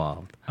still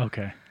involved.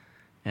 okay.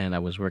 And I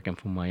was working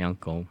for my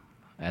uncle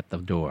at the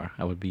door.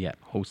 I would be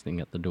hosting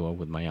at the door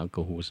with my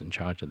uncle who was in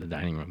charge of the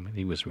dining room. And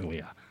he was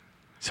really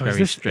So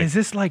very is strict.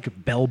 this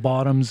like bell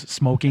bottoms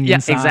smoking Yeah,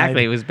 inside?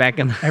 exactly. It was back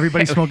in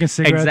Everybody smoking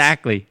cigarettes.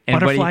 Exactly.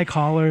 Butterfly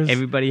collars.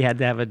 Everybody had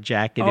to have a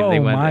jacket if Oh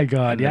they wanted. my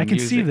God. and Yeah, the I can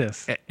see music.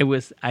 this. It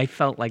was. I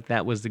felt like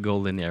that was the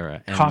golden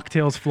era. And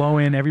Cocktails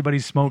flowing.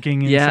 Everybody's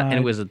smoking inside. yeah, and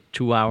it was a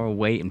 2-hour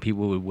wait, and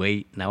people would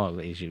wait.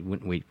 Nowadays, you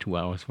wouldn't wait 2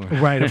 hours for.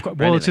 Right. Of course.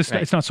 for Well, it's anything, just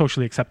right. it's not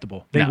socially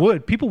acceptable. They No.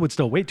 would. People would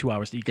still wait 2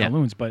 hours to eat Yeah.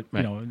 Kowloons, but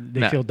Right.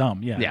 they No. feel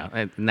dumb. Yeah. Yeah,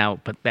 and now,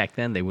 but back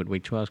then they would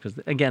wait 2 hours because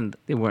again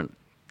they weren't,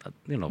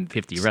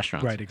 50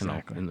 restaurants, Right,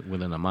 exactly.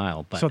 within a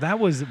mile. But So that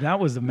was the that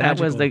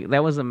magical.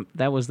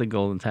 was the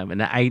golden time,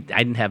 and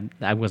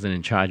I wasn't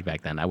in charge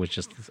back then. I was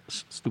just a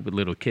stupid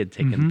little kid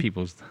taking Mm-hmm.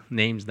 people's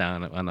names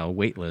down on a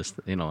wait list,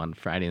 on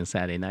Friday and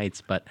Saturday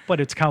nights. But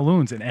But it's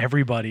Kowloons,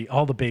 and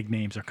all the big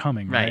names are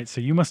coming, right? Right. So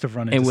you must have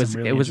run into it was some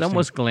really it was interesting-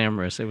 almost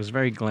glamorous. It was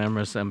very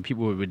glamorous, and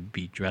people would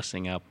be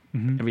dressing up.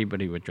 Mm-hmm.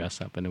 Everybody would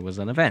dress up, and it was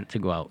an event to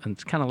go out. And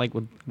it's kind of like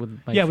with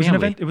my Yeah, it was an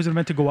family. event. It was an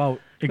event to go out. Well,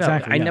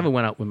 Exactly. I yeah. never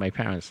went out with my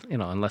parents,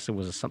 unless it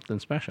was something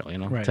special.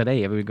 Right.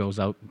 Today everybody goes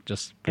out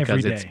just Every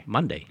because it's day.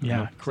 Monday.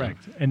 Yeah, So-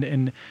 correct.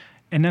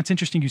 And that's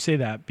interesting you say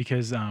that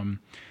because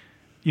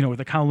with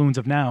the Kowloons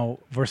of now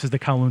versus the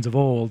Kowloons of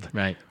old,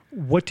 Right.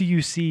 what do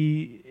you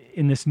see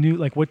in this new,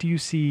 like what do you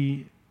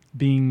see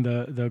being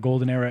the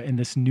golden era in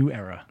this new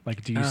era?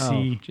 Like do you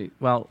see Gee.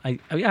 Well,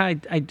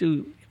 I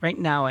do. Right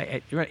now,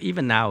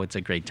 even now, it's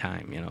a great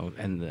time,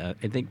 and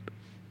I think,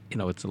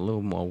 it's a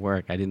little more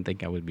work. I didn't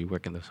think I would be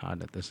working this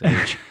hard at this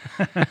age.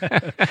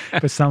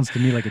 it sounds to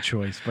me like a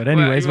choice. But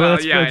anyways,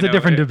 it's a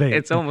different debate.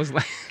 It's almost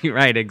like,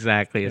 right,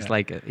 exactly. It's Yeah.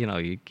 like,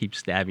 you keep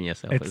stabbing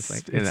yourself. It's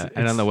like, I don't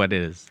it's- know what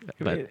it is,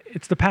 but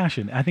it's the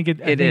passion. I think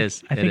It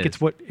is. I think It it's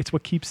is.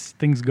 what keeps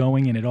things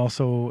going, and it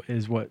also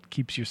is what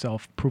keeps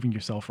proving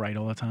yourself right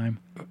all the time.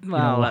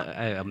 well,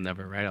 I'm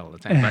never right all the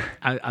time,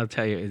 but I'll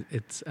tell you,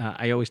 it's,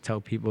 I always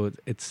tell people,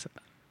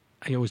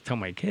 I always tell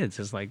my kids,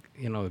 it's like,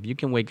 if you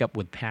can wake up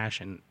with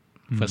passion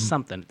for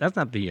something, that's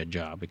not be a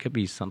job. It could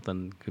be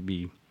something, could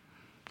be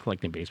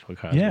collecting baseball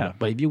cards. Yeah.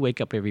 But if you wake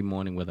up every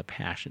morning with a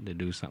passion to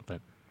do something,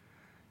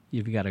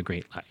 you've got a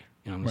great life.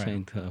 You know what I'm Right.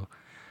 saying? So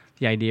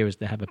the idea is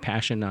to have a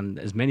passion on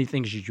as many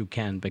things as you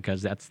can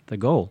because that's the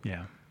goal.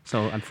 Yeah.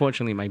 So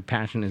unfortunately, my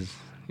passion is,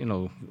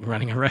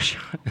 running a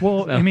restaurant.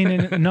 Well, So- I mean,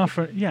 and not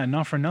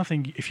for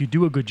nothing. If you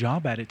do a good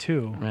job at it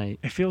too, Right.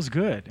 it feels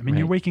good. I mean,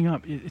 you're Right. waking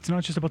up. It's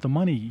not just about the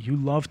money. You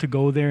love to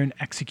go there and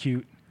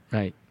execute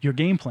Right. your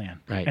game plan.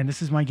 Right. And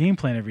this is my game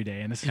plan every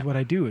day. And this is Yeah. what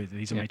I do.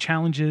 These are Yeah. my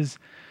challenges.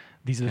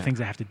 These are the Yeah. things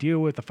I have to deal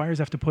with. The fires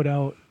I have to put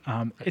out.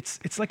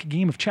 It's like a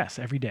game of chess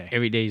every day.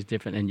 Every day is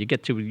different, and you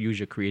get to use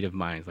your creative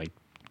minds, like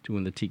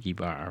doing the tiki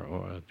bar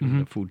or doing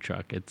the food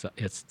truck.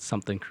 It's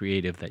something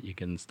creative that you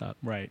can stop.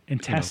 Right.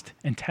 And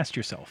test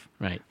yourself.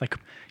 Right. Like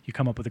you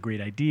come up with a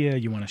great idea.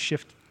 You want to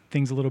shift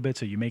things a little bit,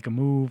 so you make a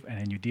move, and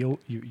then you deal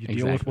with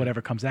Exactly.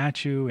 whatever comes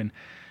at you, and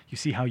you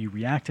see how you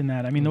react in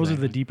that. I mean, those are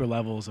the Exactly. deeper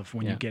levels of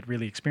when you Yeah. get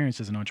really experienced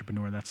as an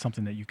entrepreneur. That's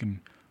something that you can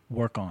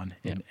work on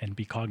and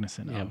be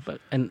cognizant Yeah,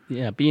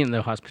 of. being in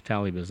the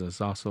hospitality business,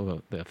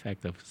 also the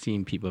effect of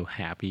seeing people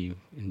happy,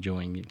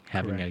 enjoying,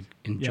 Correct.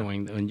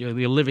 and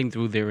you're living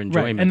through their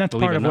enjoyment. and that's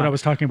believe part it of or what I not,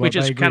 was talking about. which I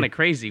is agree. kind of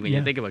crazy when Yeah.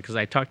 you think about it. Because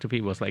I talk to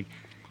people, it's like,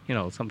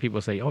 some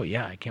people say, "Oh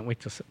yeah, I can't wait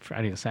till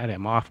Friday and Saturday.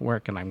 I'm off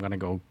work and I'm gonna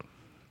go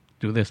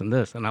do this and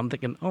this," and I'm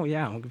thinking, "Oh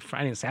yeah,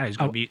 Friday and Saturday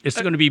is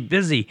it's going to be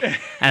busy, and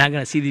I'm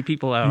going to see the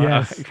people."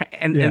 Yes.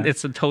 And Yeah.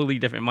 it's a totally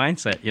different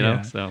mindset,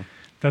 Yeah. So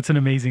That's an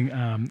amazing.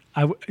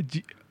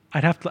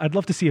 I'd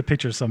love to see a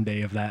picture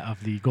someday of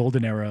the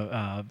golden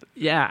era.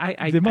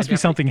 yeah, There must be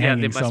something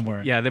hanging there must-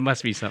 somewhere. Yeah, there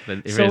must be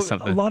something. There So is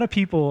something. a lot of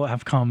people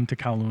have come to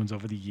Kowloon's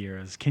over the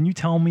years. Can you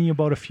tell me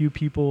about a few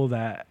people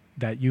that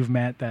that you've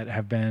met that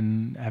have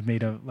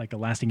made a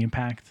lasting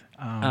impact?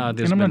 And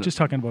there's I'm not been- just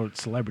talking about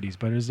celebrities,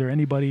 but is there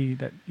anybody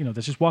that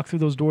that's just walked through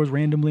those doors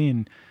randomly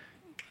and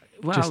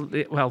Well,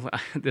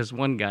 there's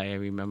one guy I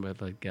remember.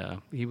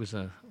 He was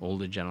an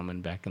older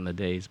gentleman back in the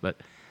days, but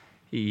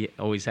he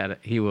always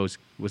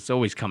was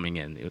always coming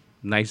in.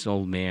 Nice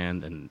old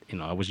man,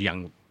 and I was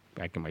young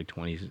back in my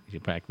 20s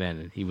back then,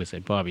 and he would say,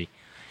 "Bobby,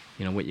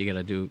 what you got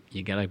to do?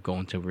 You got to go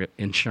into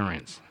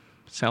insurance,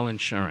 sell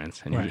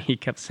insurance." And Right. he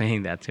kept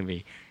saying that to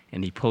me,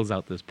 and he pulls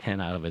out this pen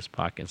out of his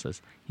pocket and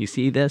says, "You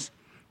see this?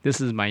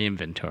 This is my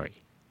inventory."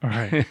 all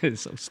right.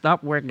 So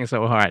stop working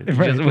so hard.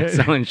 Right. Just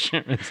sell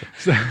insurance.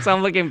 So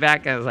I'm looking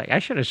back, I was like, I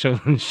should have shown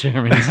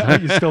insurance.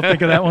 You still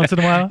think of that once in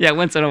a while? Yeah,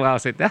 once in a while I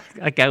say,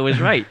 that guy was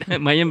right.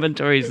 My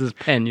inventory is this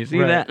pen. You see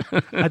Right.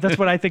 that? That's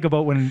what I think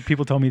about when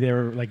people tell me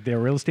they're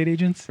real estate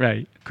agents.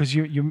 Right. Because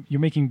you're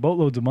making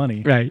boatloads of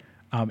money. Right.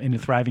 In a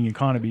thriving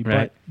economy,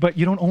 Right. but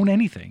you don't own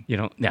anything. You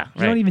don't. Yeah.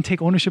 You don't even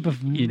take ownership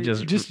of You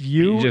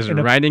you just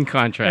and writing and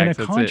contracts.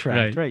 a that's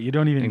contract, it. right? You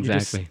don't even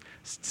Exactly. You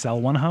just sell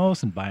one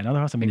house and buy another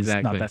house. I mean, it's not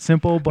Exactly. that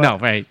simple, but No.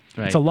 Right.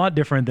 it's a lot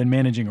different than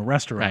managing a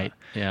restaurant. Right.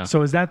 Yeah.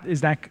 So is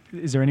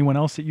there anyone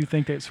else that you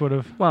think that sort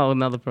of? Well,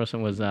 another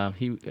person was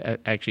he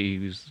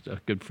was a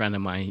good friend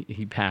of mine.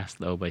 He passed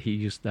though, but he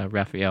used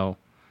Raphael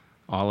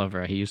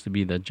Oliver. He used to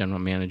be the general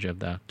manager of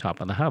the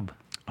Top of the Hub.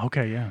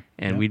 Okay, yeah.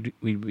 And yeah.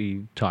 we'd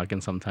be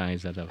talking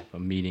sometimes at a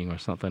meeting or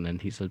something, and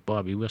he says,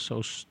 "Bobby, we're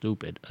so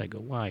stupid." I go,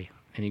 "Why?"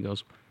 And he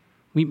goes,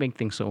 "We make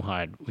things so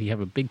hard. We have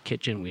a big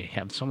kitchen. We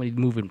have so many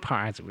moving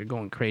parts, and we're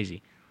going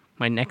crazy.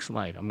 My next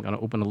life, I'm going to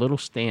open a little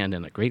stand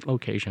in a great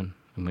location,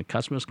 and when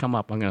customers come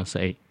up, I'm going to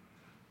say,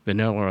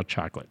 vanilla or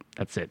chocolate.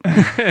 That's it."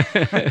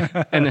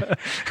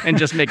 and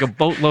just make a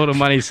boatload of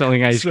money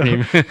selling ice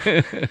cream.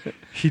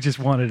 He just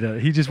wanted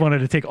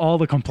to take all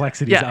the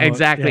complexities out. Yeah,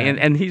 exactly. Yeah.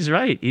 And he's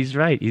right.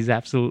 He's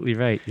absolutely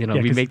right. Yeah,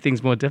 we 'cause- make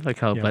things more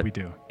difficult, Yeah, but we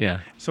do. Yeah.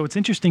 So it's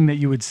interesting that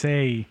you would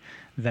say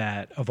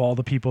that of all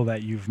the people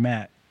that you've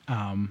met,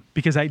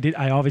 because I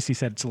obviously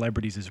said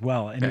celebrities as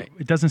well, and Right.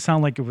 it doesn't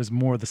sound like it was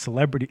more the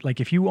celebrity. Like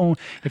if you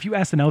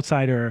asked an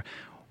outsider,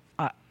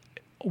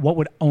 what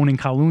would owning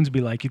Kowloon's be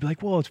like? You'd be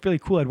like, well, it's really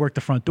cool. I'd work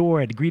the front door.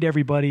 I'd greet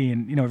everybody,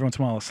 and every once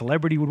in a while a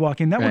celebrity would walk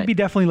in. That would Right. be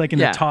definitely like in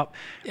Yeah. the top.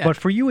 Yeah. But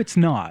for you, it's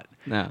not.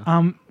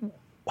 No.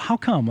 How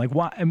come? Like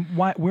why?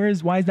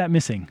 Why is that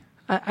missing?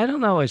 I don't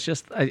know. It's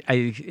just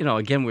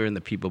again, we're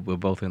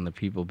both in the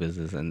people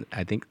business, and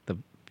I think the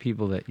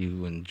people that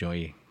you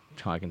enjoy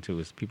talking to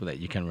is people that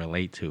you can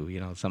relate to.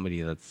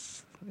 Somebody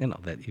that's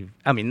that you.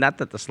 I mean, not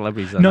that the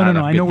celebrities are No, not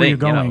no, a I good know where thing, you're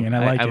going, and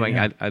I like it, mean,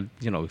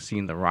 yeah.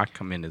 seeing The Rock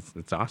come in,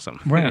 it's awesome.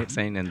 Right. You know what I'm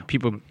saying, and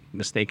people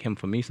mistake him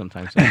for me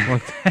sometimes.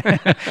 Yeah.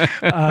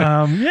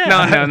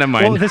 No, never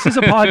mind. Well, this is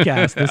a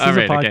podcast. This All is a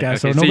right, okay,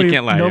 podcast, okay. so So you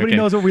can't lie, nobody okay.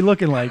 knows what we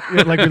looking like.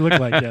 Like we look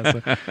like.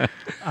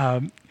 Yeah.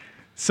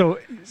 So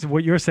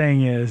what you're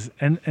saying is,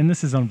 and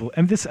this is unbelievable.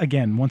 And this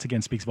once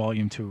again speaks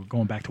volume to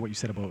going back to what you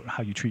said about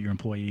how you treat your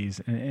employees.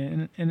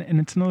 And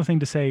it's another thing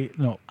to say,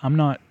 no, I'm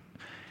not.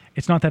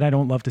 It's not that I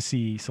don't love to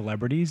see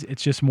celebrities.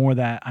 It's just more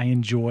that I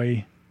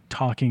enjoy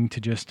talking to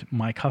just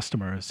my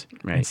customers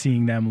and Right.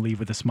 seeing them leave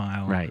with a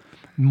smile. Right.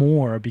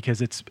 More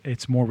because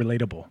it's more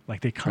relatable.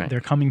 Like Right.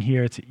 they're coming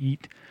here to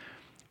eat.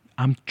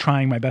 I'm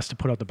trying my best to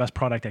put out the best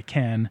product I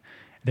can.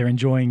 They're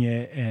enjoying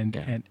it and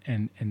Yeah.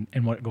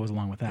 and what goes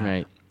along with that.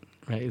 Right.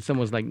 Right. It's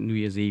almost like New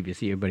Year's Eve. You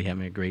see everybody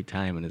having a great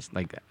time, and it's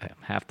like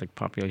half the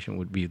population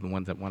would be the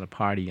ones that want to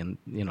party, and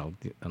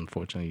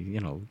unfortunately,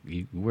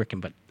 you're working,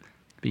 but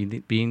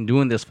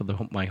doing this for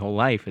my whole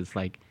life, it's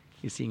like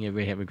you're seeing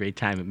everybody have a great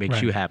time. It makes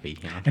Right. you happy.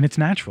 And it's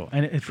natural.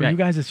 And for you Right.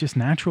 guys, it's just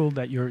natural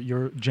that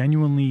you're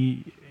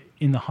genuinely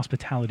in the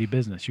hospitality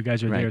business. You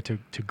guys are there Right.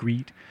 to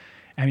greet.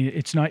 I mean,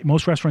 it's not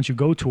most restaurants you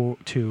go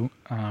to,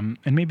 and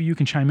maybe you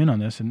can chime in on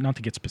this, and not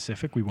to get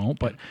specific, we won't.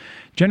 But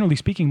generally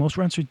speaking, most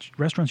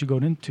restaurants you go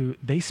into,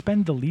 they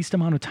spend the least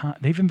amount of time.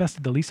 They've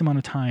invested the least amount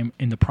of time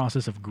in the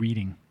process of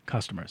greeting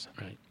customers.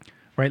 Right.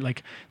 Right?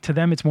 Like to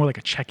them, it's more like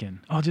a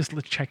check-in. Oh,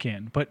 let's check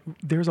in. But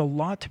there's a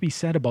lot to be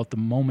said about the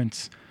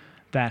moments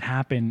that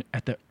happen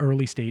at the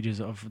early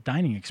stages of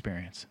dining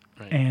experience.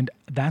 Right. And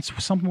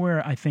that's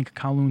somewhere I think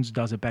Kowloon's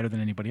does it better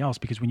than anybody else,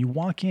 because when you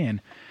walk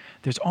in,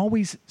 there's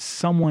always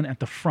someone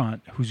at the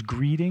front who's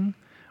greeting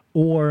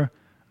or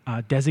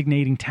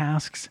designating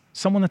tasks,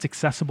 someone that's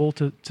accessible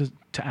to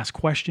ask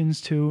questions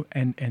to,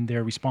 and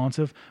they're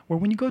responsive. Where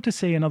when you go to,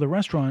 say, another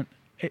restaurant,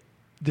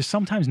 there's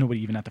sometimes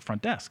nobody even at the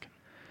front desk.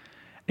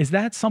 Is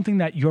that something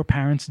that your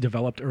parents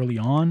developed early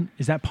on?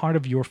 Is that part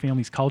of your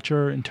family's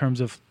culture in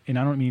terms of, and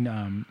I don't mean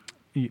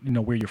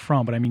where you're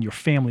from, but I mean your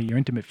family, your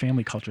intimate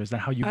family culture? Is that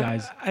how you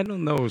guys? I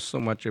don't know so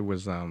much it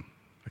was a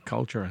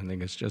culture. I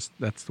think it's just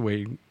that's the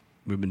way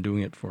we've been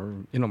doing it for,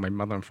 my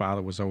mother and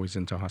father was always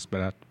into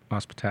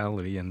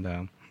hospitality,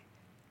 and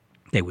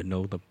they would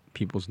know the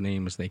people's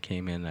names as they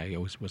came in. I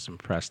always was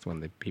impressed when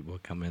the people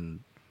would come in,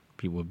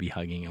 people would be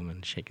hugging them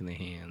and shaking their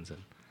hands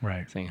and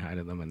Right. saying hi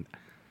to them. And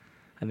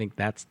I think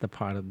that's the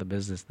part of the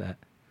business that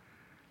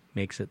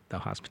makes it the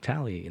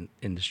hospitality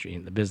industry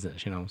in the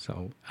business,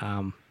 So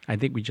I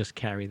think we just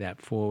carry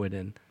that forward.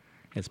 And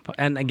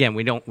And again,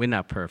 we're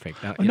not perfect.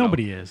 You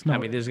nobody know, is. No, I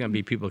mean, there's going to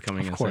be people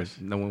coming and course.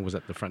 saying no one was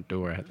at the front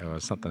door or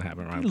something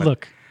happened wrong.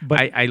 Look,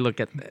 but I look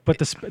at.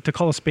 To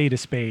call a spade,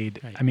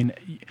 right. I mean,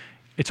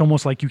 it's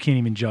almost like you can't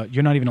even judge.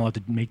 You're not even allowed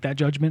to make that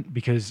judgment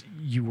because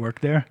you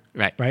work there.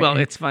 Right. Right. Well,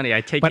 and, it's funny.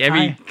 I take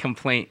every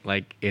complaint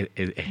like it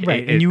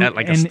right. And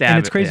like a stab. And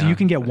it's crazy. You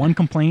can get one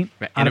complaint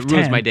right. out and of it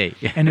ruins 10, my day.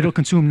 and it'll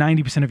consume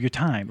 90% of your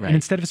time. Right. And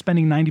instead of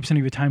spending 90% of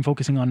your time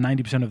focusing on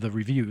 90% of the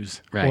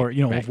reviews right. or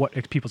right. of what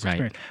people's right.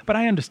 experience. But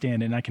I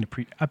understand, and I can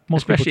appreciate.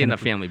 Most especially people in a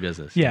family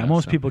business. Yeah, you know,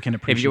 most so people can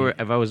appreciate.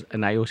 If I was,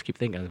 and I always keep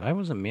thinking, if I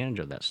was a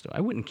manager of that store,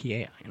 I wouldn't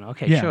care. You know,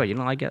 okay, Yeah. sure, you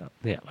know, I get,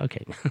 yeah,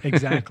 okay,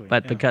 Exactly.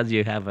 but yeah. because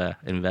you have an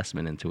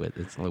investment into it,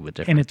 it's a little bit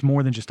different. And it's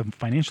more than just a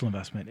financial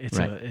investment. It's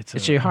right.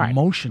 it's your heart.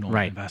 emotional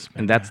right. investment.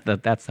 And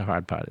that's the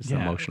hard part. Is the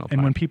emotional part.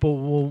 And when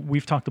people,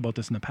 we've talked about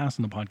this in the past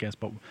on the podcast,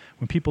 but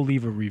when people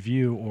leave a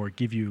review or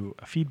give you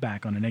a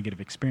feedback on a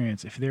negative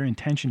experience, if their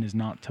intention is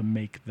not to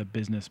make the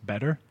business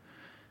better,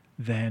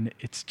 then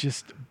it's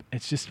just.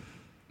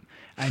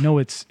 I know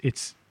it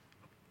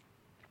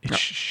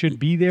should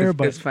be there,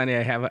 but it's funny.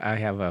 I have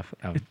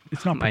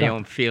it's not my productive.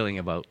 own feeling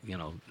about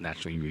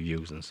naturally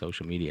reviews and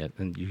social media,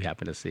 and you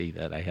happen to see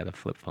that I had a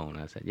flip phone.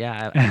 I said,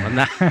 "Yeah, I'm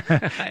not."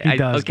 He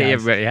does, okay, guys.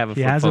 everybody have a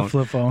he flip has phone. a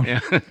flip phone.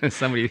 Yeah,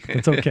 somebody.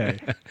 It's okay.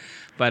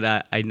 But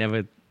I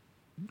never.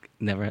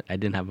 I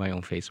didn't have my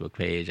own Facebook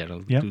page. I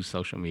don't do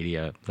social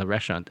media. The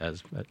restaurant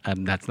does, but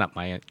that's not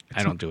my.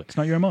 I don't do it. It's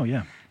not your MO,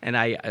 yeah. And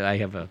I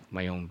have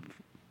my own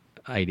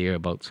idea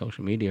about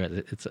social media.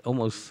 It's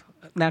almost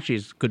naturally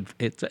it's good.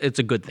 It's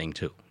a good thing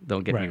too.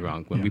 Don't get me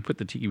wrong. When we put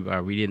the tiki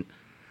bar, we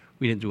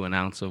didn't do an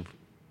ounce of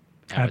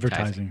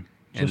advertising.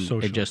 Just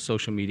And social.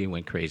 social media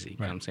went crazy. You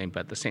know what I'm saying?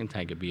 But at the same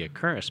time, it could be a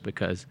curse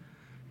because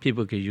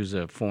people could use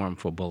a forum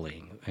for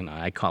bullying.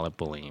 I call it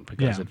bullying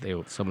because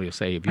if somebody will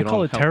say if you I don't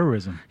call it help,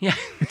 terrorism. yeah,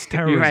 It's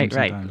terrorism. right.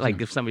 sometimes, Like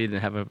yeah. if somebody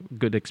didn't have a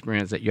good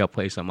experience at your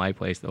place or my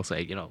place, they'll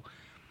say, if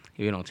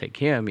you don't take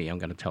care of me, I'm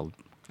going to put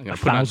it on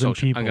 1,000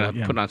 social. I'm people, going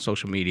to put it on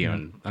social media,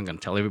 and I'm going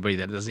to tell everybody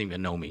that doesn't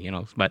even know me.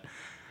 But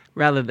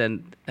rather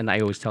than, and I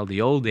always tell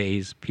the old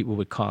days, people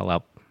would call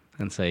up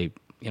and say,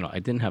 I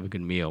didn't have a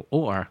good meal,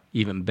 or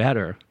even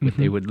better,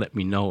 they would let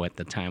me know at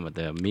the time of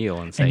the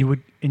meal and say,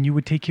 and you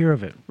would take care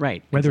of it,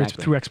 right? Whether exactly.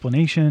 it's through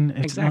explanation,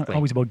 it's Exactly. not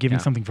always about giving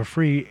Yeah. something for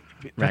free.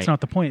 That's Right.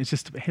 not the point. It's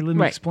just, hey, let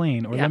me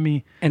explain, or Yeah. let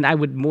me. And I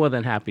would more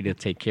than happy to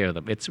take care of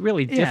them. It's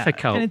really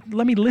difficult. And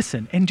let me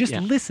listen and just Yeah.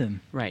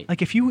 listen. Right.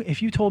 Like if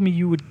you told me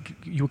you were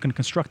going to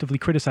constructively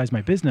criticize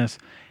my business,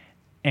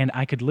 and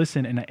I could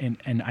listen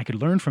and I could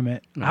learn from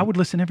it, I would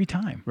listen every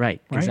time.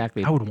 Right.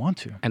 Exactly. I would want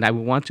to. And I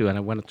would want to, and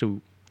I wanted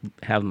to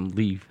have them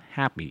leave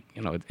happy.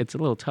 It's a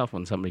little tough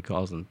when somebody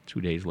calls and 2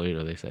 days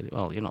later they said,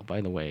 well,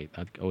 by the way,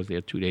 I was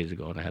there 2 days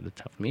ago and I had a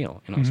tough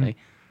meal, say,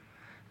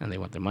 and they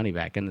want their money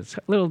back. And it's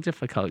a little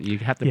difficult. You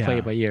have to play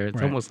it by ear. It's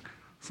almost,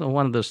 so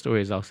one of those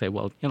stories I'll say,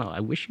 well,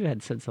 I wish you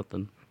had said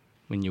something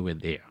when you were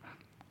there,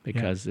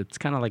 because it's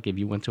kind of like if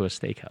you went to a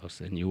steakhouse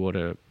and you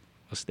order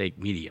a steak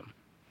medium,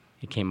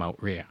 it came out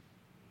rare.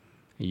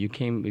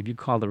 If you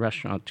called the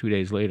restaurant 2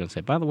 days later and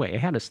said, by the way, I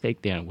had a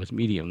steak there and it was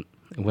medium,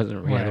 it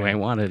wasn't rare the way I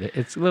wanted it.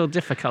 It's a little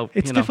difficult.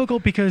 It's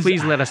difficult because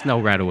please let us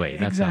know right away.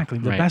 That's exactly.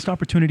 all. The Right. best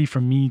opportunity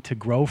for me to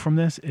grow from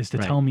this is to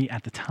tell me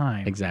at the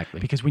time. Exactly.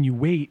 Because when you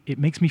wait, it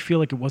makes me feel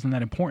like it wasn't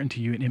that important to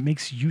you, and it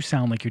makes you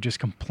sound like you're just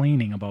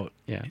complaining about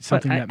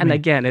something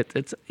again,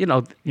 it's it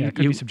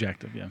could be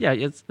subjective. Yeah. Yeah,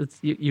 it's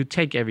you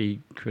take every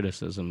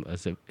criticism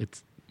as if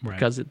it's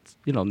because it's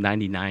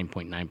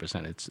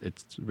 99.9%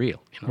 it's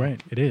real.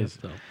 Right. It is.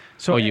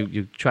 So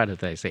you try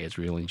to say it's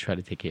real and you try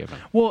to take care of them.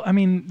 Well, I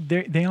mean,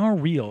 they are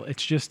real.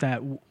 It's just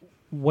that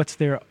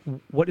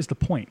what is the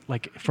point?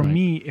 Like for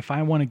me, if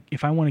I want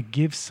to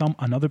give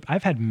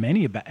I've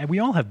had we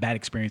all have bad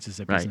experiences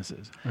at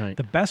businesses. Right.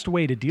 The best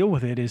way to deal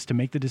with it is to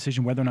make the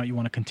decision whether or not you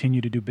want to continue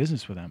to do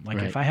business with them. Like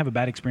if I have a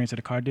bad experience at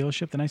a car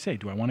dealership, then I say,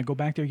 do I want to go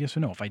back there? Yes or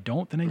no. If I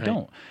don't, then I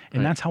don't.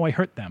 And that's how I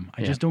hurt them.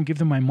 I just don't give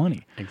them my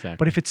money. Exactly.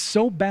 But if it's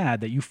so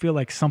bad that you feel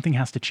like something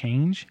has to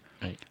change,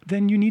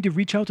 then you need to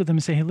reach out to them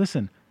and say, hey,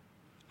 listen,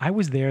 I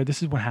was there,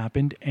 this is what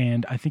happened,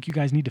 and I think you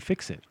guys need to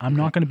fix it. I'm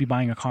not going to be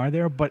buying a car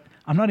there, but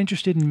I'm not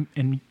interested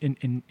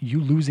in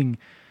you losing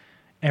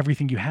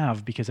everything you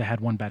have because I had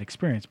one bad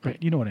experience.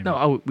 But you know what I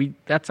mean? No,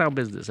 that's our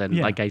business. And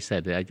like I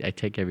said, I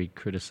take every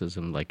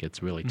criticism like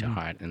it's really to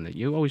heart. And that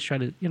you always try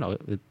to,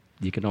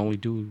 you can only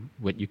do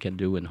what you can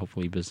do, and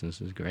hopefully business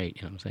is great.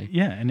 You know what I'm saying?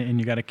 Yeah, and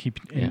you got to keep,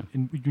 and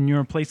when you're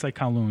in a place like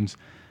Kowloon's,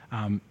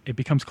 it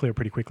becomes clear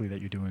pretty quickly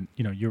that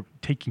you're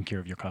taking care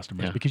of your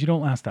customers because you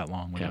don't last that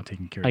long without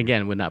taking care of them.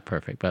 Again, we're not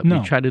perfect, but we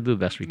try to do the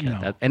best we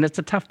can. No. And it's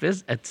a tough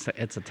business.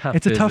 It's a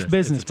tough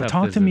business. But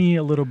talk to me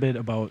a little bit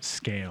about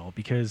scale,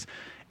 because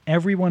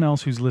everyone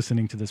else who's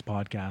listening to this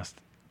podcast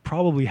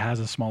probably has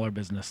a smaller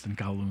business than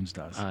Kowloon's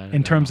does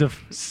in terms of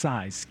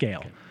size,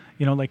 scale.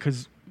 Okay.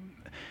 Because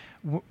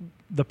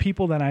the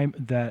people that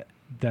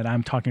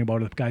I'm talking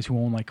about are the guys who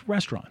own like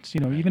restaurants.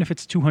 Even if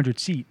it's 200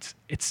 seats,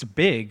 it's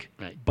big,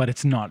 but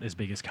it's not as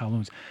big as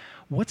Kowloon's.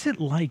 What's it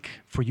like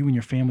for you and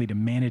your family to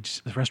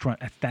manage the restaurant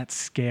at that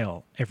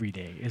scale every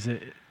day? Is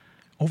it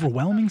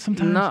overwhelming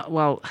sometimes? No,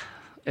 well,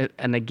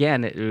 and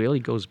again, it really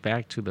goes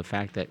back to the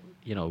fact that,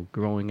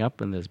 growing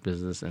up in this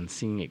business and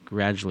seeing it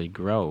gradually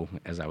grow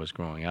as I was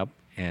growing up,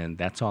 and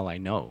that's all I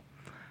know.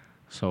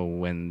 So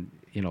when,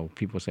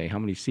 people say, how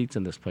many seats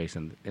in this place?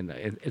 And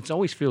it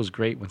always feels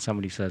great when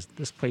somebody says,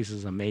 this place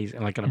is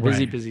amazing. Like on a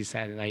busy, Right. busy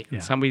Saturday night, Yeah.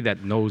 somebody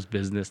that knows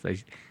business,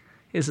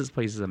 this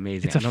place is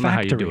amazing. It's a I don't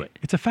factory. know how you do it.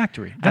 It's a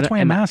factory. That's why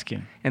I'm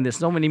asking. And there's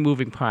so many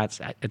moving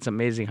parts. It's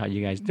amazing how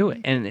you guys do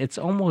it. And it's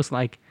almost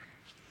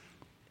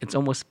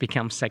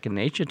become second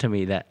nature to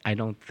me that I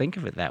don't think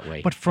of it that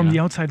way. But from the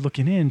outside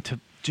looking in, to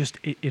just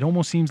it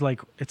almost seems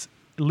like it's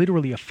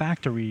literally a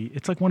factory.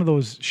 It's like one of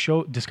those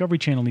Discovery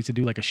Channel needs to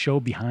do like a show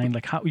behind,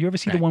 like how you ever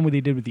see the one where they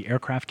did with the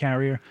aircraft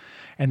carrier,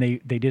 and they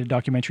did a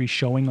documentary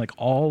showing like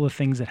all the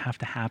things that have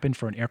to happen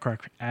for an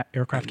aircraft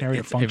carrier to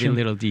It's function. every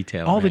little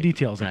detail. All the right,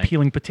 details, like right.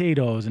 peeling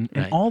potatoes and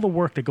Right. all the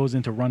work that goes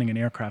into running an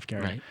aircraft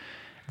carrier. Right.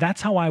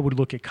 That's how I would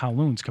look at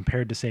Kowloon's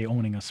compared to, say,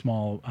 owning a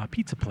small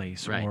pizza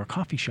place Right. or a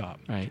coffee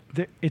shop. Right.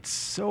 It's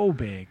so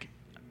big.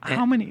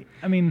 How many?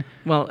 I mean,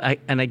 Well,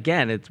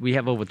 we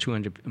have over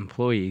 200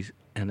 employees,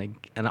 and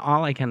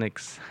all I can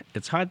it's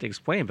hard to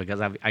explain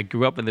because I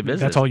grew up in the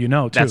business. that's all you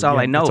know, too. That's all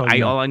Yeah, I know. that's all you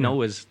know. All I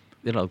know is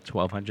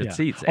 1,200 yeah.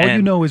 seats. All you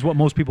And- know is what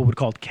most people would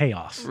call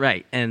chaos.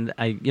 Right, and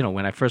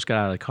when I first got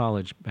out of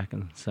college back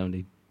in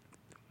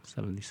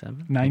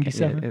 77?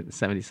 97? Okay, yeah,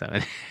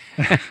 77.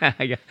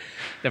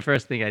 The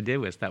first thing I did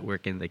was start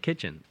working in the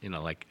kitchen,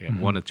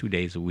 1 or 2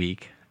 days a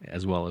week,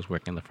 as well as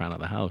working in the front of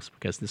the house,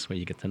 because this way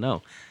you get to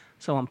know.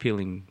 So I'm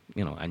peeling,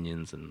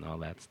 onions and all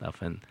that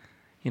stuff, and,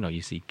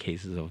 you see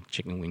cases of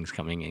chicken wings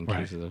coming in, Right.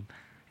 cases of,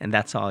 and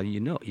that's all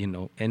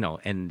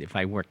and if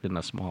I worked in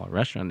a smaller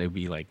restaurant, it'd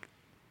be like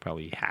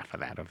probably half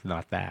of that, if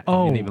not that,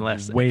 Oh, and even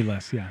less. way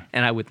less, yeah.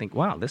 And I would think,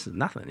 wow, this is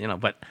nothing,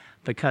 but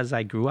because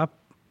I grew up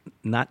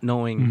not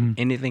knowing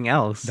anything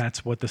else,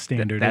 That's what the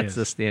standard that's is.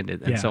 the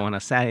standard. And Yeah. so on a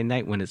Saturday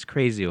night when it's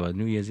crazy or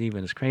New Year's Eve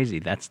when it's crazy,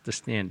 that's the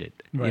standard.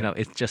 Right.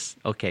 It's just,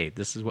 okay,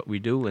 this is what we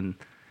do, and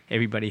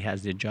everybody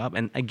has their job.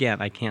 And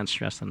again, I can't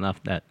stress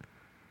enough that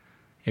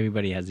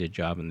everybody has their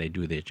job and they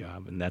do their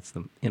job, and that's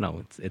the,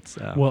 it's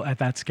Well, at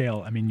that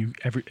scale, I mean,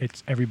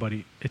 it's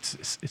everybody.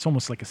 It's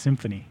almost like a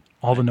symphony.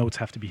 All the notes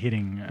have to be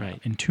hitting Right.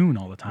 in tune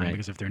all the time, Right.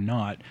 because if they're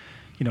not,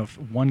 if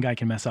one guy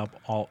can mess up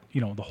all,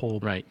 the whole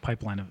Right.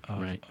 pipeline of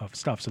Right.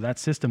 stuff. So that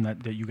system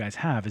that you guys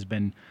have has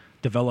been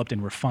developed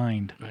and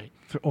refined Right.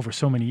 over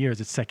so many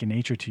years. It's second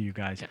nature to you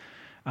guys.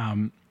 Yeah.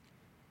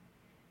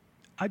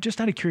 I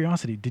just out of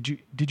curiosity,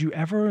 did you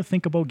ever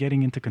think about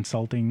getting into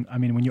consulting? I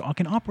mean, when you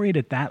can operate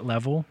at that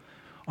level,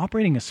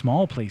 operating a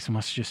small place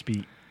must just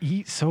be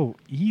so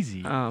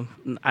easy.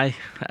 I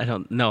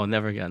don't know,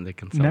 never got into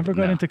consulting. Never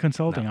got No, into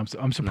consulting. no,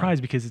 I'm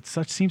surprised because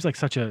seems like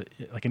such an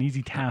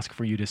easy task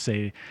for you to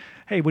say,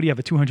 hey, what do you have,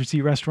 a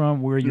 200-seat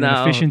restaurant? Where are your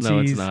inefficiencies? No,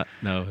 it's not.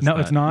 No, it's No, not.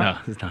 it's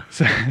not? No, it's not.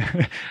 So,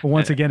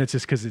 once again, it's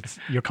just because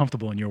you're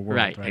comfortable in your world,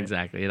 right? Right,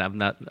 exactly. And I'm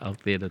not out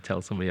there to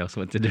tell somebody else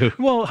what to do.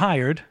 Well,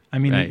 hired. I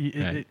mean, Right,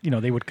 right.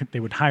 they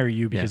would hire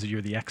you because Yeah.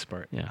 you're the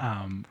expert.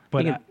 Yeah.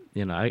 But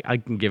I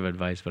can give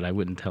advice, but I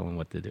wouldn't tell them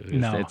what to do.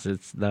 No.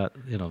 It's not,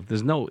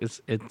 there's no,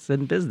 it's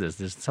in business.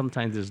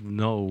 Sometimes there's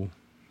no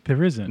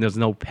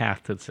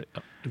path to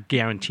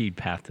guaranteed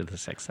path to the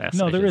success.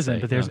 No, I there should isn't.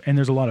 say, But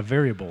there's a lot of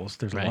variables.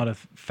 There's Right. a lot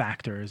of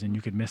factors, and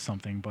you could miss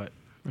something. But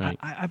Right.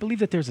 I believe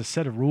that there's a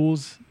set of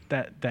rules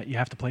that you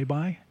have to play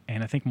by,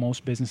 and I think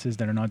most businesses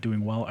that are not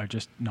doing well are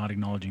just not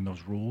acknowledging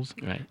those rules.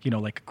 Right.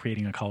 Like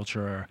creating a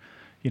culture,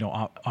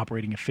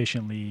 operating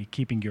efficiently,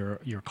 keeping your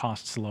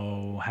costs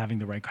low, having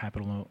the right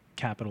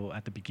capital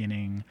at the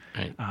beginning.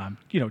 Right.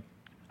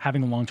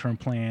 Having a long-term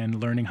plan,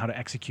 learning how to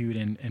execute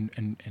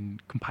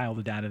and compile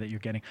the data that you're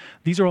getting.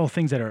 These are all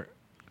things that are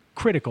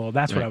critical.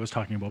 That's what Right. I was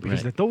talking about, because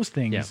Right. that those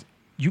things, Yeah.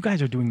 you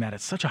guys are doing that at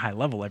such a high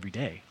level every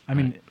day. I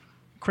mean,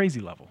 crazy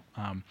level.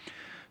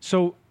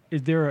 So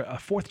is there a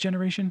fourth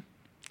generation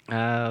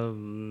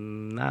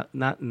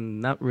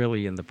Not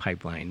really in the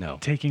pipeline. No.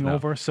 taking No.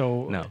 over?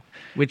 So No,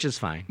 which is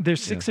fine. there's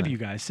It's six of fine. you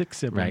guys,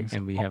 six Right, siblings.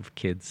 and we have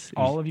kids.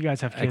 all of you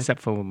guys have kids?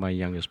 except for my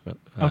youngest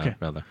Okay.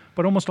 brother.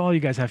 But almost all you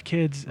guys have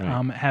kids.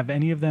 Right. Have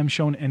any of them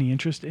shown any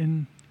interest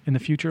in the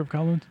future of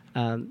Kowloon?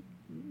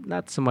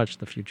 Not so much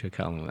the future of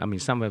Kowloon. I mean,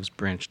 some of us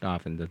branched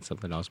off and did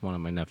something else. One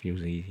of my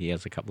nephews, he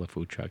has a couple of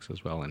food trucks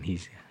as well, and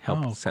he's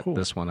helped Oh, set cool.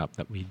 this one up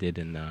that we did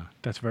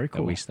That's very that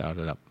cool. we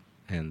started up.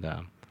 And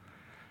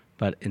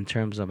but in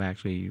terms of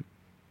actually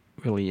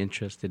really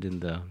interested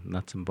in the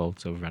nuts and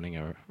bolts of running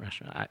a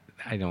restaurant,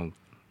 I don't.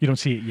 You don't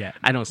see it yet.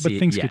 I don't see But it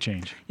things yet. could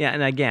change. Yeah,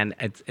 and again,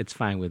 it's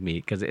fine with me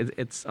because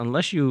it's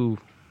unless you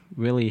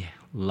really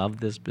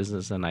love this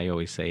business, and I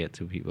always say it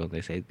to people.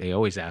 They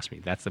always ask me.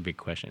 That's the big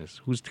question: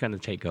 is who's going to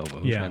take over?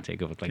 Who's Yeah. going to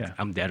take over? It's like, Yeah.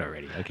 I'm dead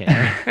already. Okay.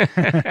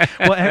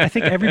 Well, I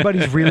think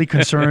everybody's really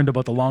concerned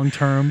about the long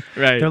term.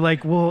 Right. They're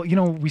like, well,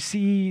 we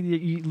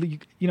see,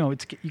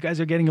 it's you guys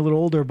are getting a little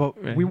older, but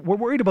Right. we're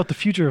worried about the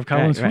future of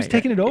Kowloon. Who's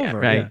taking it Yeah, over?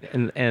 right.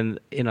 Yeah. And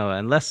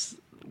unless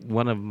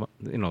one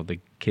of the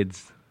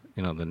kids,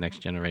 the next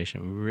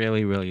generation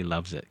really, really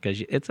loves it,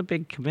 because it's a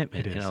big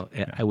commitment. It is,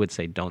 yeah. I would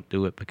say don't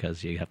do it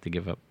because you have to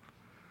give up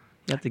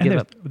You have to And give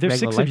there's, up. there's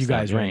regular 6 of you lifestyle,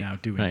 guys right right, now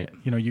doing right, it.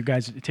 You know, you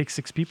guys, it takes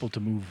 6 people to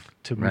move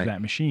Right.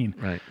 that machine.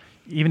 Right.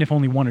 Even if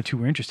only 1 or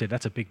 2 are interested,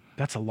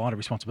 that's a lot of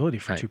responsibility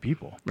for Right. 2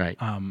 people. Right.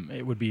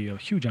 It would be a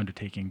huge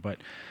undertaking, but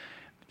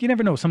you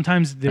never know.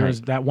 Sometimes there's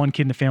Right. that one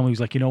kid in the family who's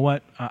like, you know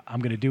what, I'm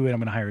going to do it. I'm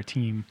going to hire a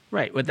team.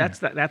 Right. Well,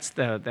 that's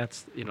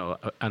you know,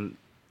 and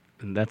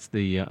that's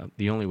the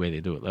only way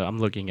they do it. I'm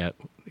looking at,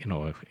 you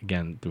know,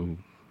 again through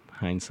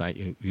hindsight,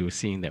 you were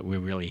seeing that we're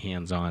really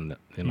hands on.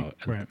 You know,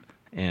 Right.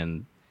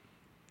 and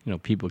you know,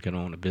 people can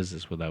own a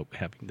business without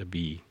having to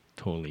be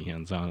totally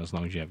hands on as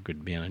long as you have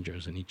good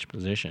managers in each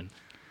position.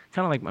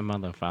 Kind of like my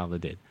mother and father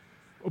did.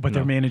 But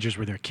their No. managers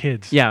were their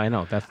kids. Yeah, I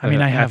know. That's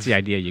have the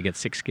idea. You get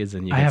 6 kids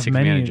and you I get have 6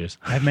 many. managers.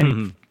 I have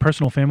many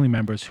personal family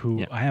members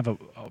who Yeah. I have a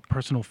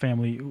personal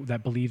family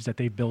that believes that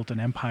they've built an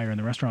empire in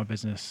the restaurant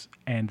business,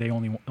 and they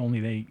only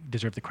they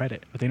deserve the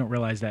credit, but they don't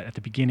realize that at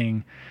the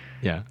beginning,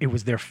 Yeah. it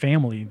was their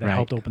family that Right.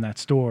 helped open that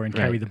store and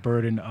carry Right. the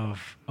burden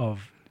of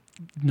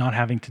not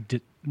having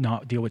to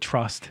not deal with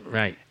trust.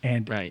 Right.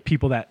 And Right.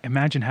 people that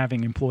imagine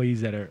having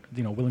employees that are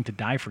willing to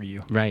die for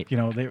you. Right. You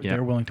know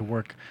they're willing to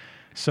work.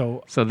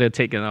 So So they're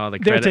taking all the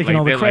they're credit. taking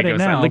all the they're credit like,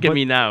 now. Look at but-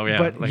 me now. Yeah.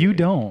 but like- you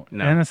don't,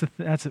 No. and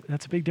that's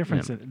a big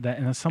difference. Yeah.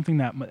 And that's something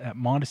that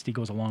modesty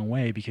goes a long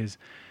way, because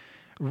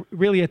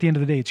really at the end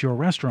of the day, it's your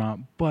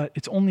restaurant, but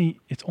it's only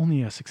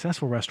a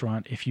successful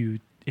restaurant if you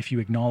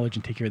acknowledge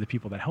and take care of the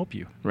people that help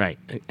you. Right.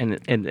 And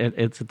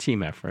it's a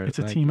team effort. It's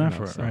a like, team you know,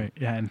 effort, so- right?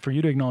 Yeah, and for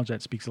you to acknowledge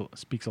that speaks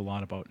a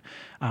lot about.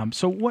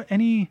 So, what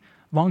any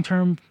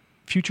long-term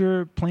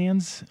future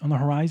plans on the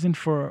horizon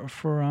for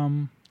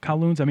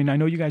Kowloon's? I mean, I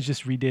know you guys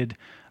just redid.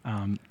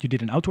 You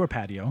did an outdoor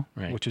patio,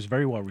 Right. which was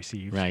very well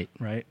received. Right.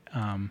 Right.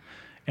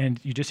 And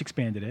you just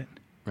expanded it.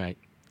 Right.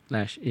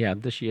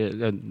 This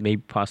year,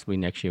 maybe possibly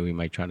next year, we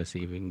might try to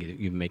see if we can get it,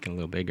 even make it a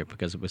little bigger,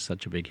 because it was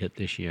such a big hit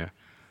this year.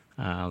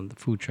 The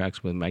food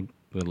trucks, we're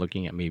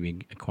looking at maybe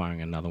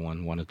acquiring another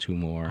one or 2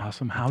 more.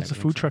 Awesome. How's the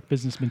food truck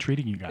business been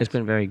treating you guys? It's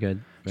been very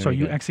good. So are very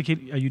you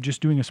good. Are you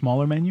just doing a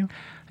smaller menu?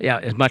 Yeah,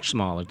 it's much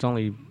smaller. It's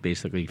only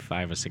basically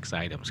 5 or 6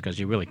 items, because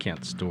you really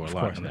can't store a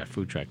lot course, in yeah. that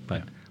food truck.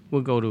 But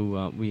we'll go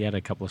to. We had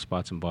a couple of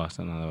spots in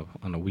Boston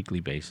on a weekly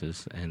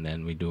basis, and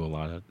then we do a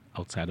lot of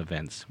outside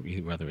events,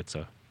 whether it's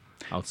a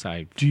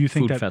outside Do you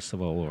think food that-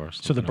 festival or So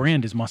the something else.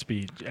 brand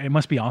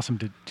must be awesome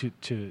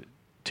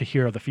to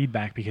hear the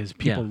feedback, because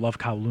people Yeah. love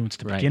Kowloon's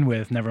to Right. begin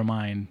with. Never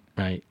mind,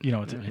 Right.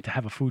 to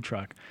have a food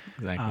truck.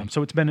 Exactly.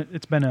 So it's been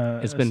It's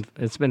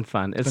been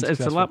fun. It's a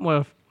successful.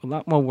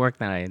 lot more work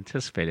than I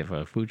anticipated for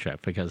a food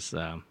truck, because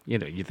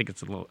you think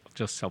it's a little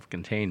just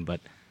self-contained,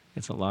 but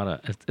it's a lot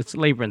of it's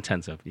labor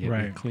intensive.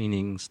 Right.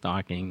 Cleaning,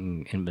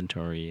 stocking,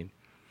 inventory.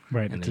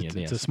 right. and It's, then it's,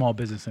 you- it's a yes. small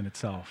business in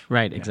itself.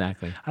 Right. Yeah.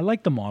 Exactly. I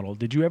like the model.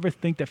 Did you ever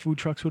think that food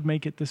trucks would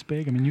make it this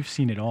big? I mean, you've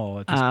seen it all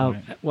at this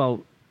point.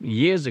 Well,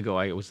 years ago,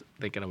 I was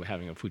thinking of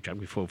having a food truck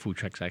before food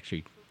trucks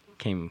actually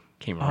came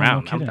no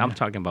around. kidding, I'm yeah.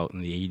 talking about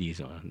in the 80s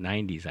or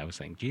 90s. I was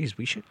saying, geez,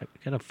 we should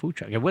get a food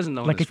truck. It wasn't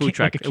known Like as a food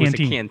truck. like a It was a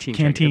canteen. canteen.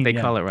 Canteen, truck. They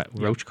yeah. call it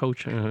Yeah. roach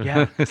coach.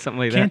 Yeah. Something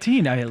like that.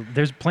 Canteen.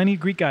 There's plenty of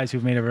Greek guys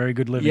who've made a very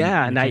good living.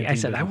 Yeah, in and the I canteen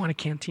said, I business. want a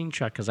canteen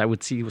truck, because I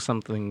would see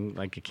something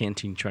like a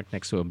canteen truck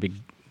next to a big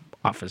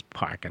office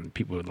park, and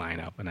people would line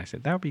up. And I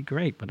said, that would be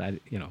great, but It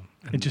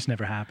just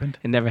never happened.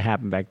 it never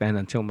happened back then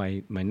until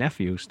my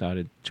nephew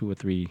started 2 or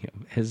 3.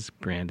 His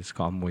brand is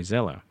called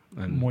Moizilla.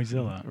 And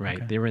Mozilla. Right,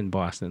 okay. they're in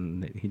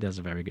Boston. He does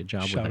a very good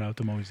job with Shout it. out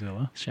to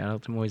Mozilla. Shout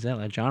out to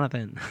Moizella,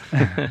 Jonathan.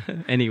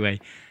 Anyway,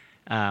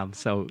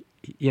 so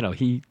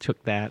he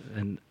took that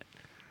and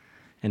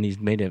he's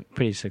made a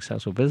pretty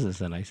successful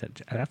business. And I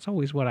said, that's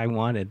always what I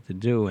wanted to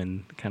do,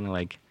 and kind of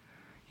like,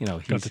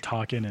 Got he's to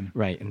talking and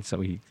right. And so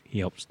he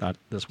helped start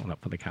this one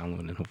up for the Kowloon,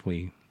 and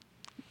hopefully,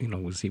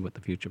 we'll see what the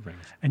future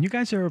brings. you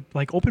guys are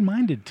like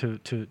open-minded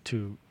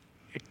to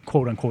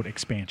quote unquote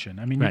expansion.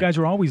 I mean, you Right. guys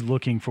are always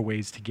looking for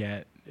ways to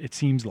get. It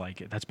seems like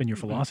it. That's been your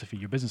philosophy,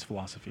 your business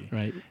philosophy.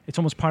 Right. It's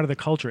almost part of the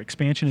culture.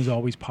 Expansion is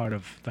always part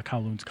of the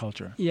Kowloon's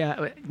culture.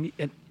 Yeah,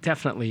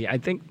 definitely. I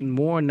think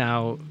more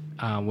now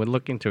we're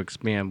looking to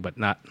expand, but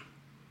not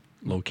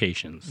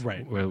locations.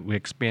 Right. We're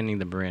expanding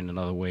the brand in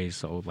other ways.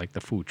 So like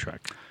the food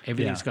truck,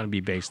 everything's Yeah. going to be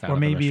based out Or of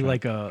the maybe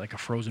restaurant. like a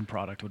frozen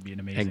product would be an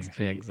amazing.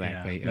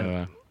 Exactly.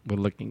 Yeah. We're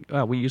looking.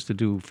 Well, we used to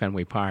do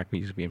Fenway Park. We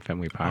used to be in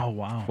Fenway Park Oh,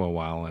 wow. for a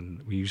while,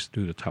 and we used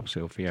to do the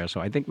Topsail Fair. So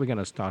I think we're going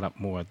to start up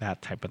more of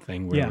that type of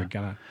thing, where Yeah. we're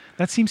going to.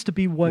 That seems to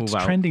be what's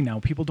Move out. trending now.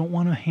 People don't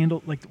want to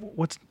handle like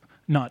what's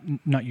not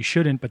you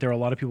shouldn't, but there are a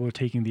lot of people who are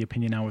taking the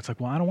opinion now. It's like,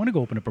 well, I don't want to go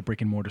open up a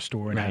brick and mortar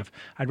store and Right.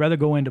 I'd rather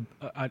go into.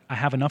 I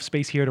have enough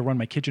space here to run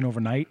my kitchen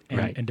overnight and,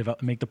 Right. and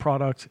make the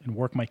product and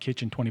work my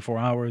kitchen 24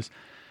 hours,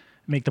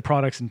 make the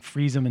products and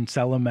freeze them and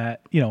sell them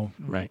at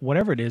Right.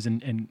 whatever it is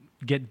and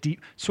get deep.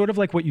 Sort of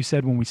like what you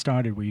said when we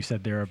started, where you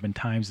said there have been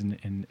times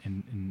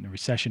in a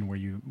recession where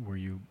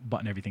you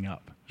button everything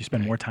up. You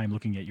spend Right. more time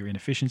looking at your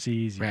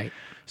inefficiencies. You Right.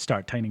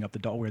 start tightening up the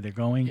dot where they're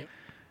going. Yep.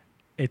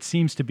 It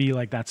seems to be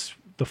like that's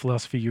the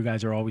philosophy you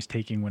guys are always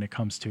taking when it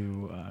comes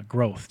to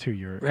growth to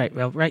your Right.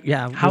 Well, right.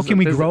 Yeah. How can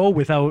we grow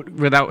without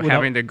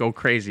having to go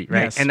crazy,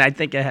 right? Yes. And I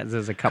think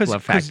there's a couple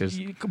of factors.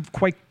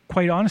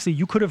 Quite honestly,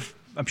 you could have.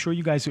 I'm sure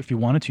you guys, if you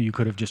wanted to, you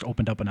could have just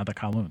opened up another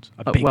Kowloon's,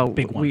 a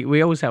big one.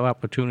 We always have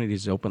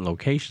opportunities to open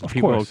locations. Of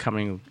People course. are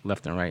coming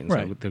left and right, and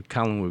Right. so the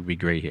Kowloon would be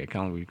great here.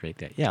 Kowloon would be great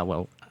there. Yeah.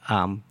 Well,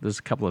 there's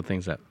a couple of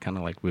things that kind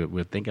of like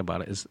we're thinking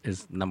about. Is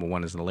number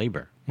one is the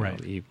labor.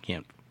 Right.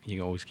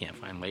 You always can't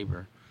find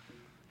labor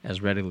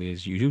as readily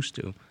as you used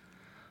to.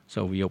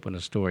 So we open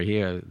a store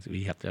here,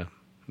 we have to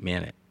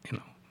man it, and,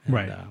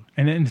 Right.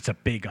 And it's a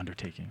big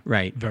undertaking.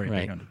 Right. Very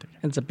right. big undertaking.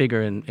 And it's a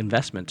bigger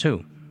investment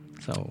too.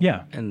 So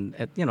Yeah. and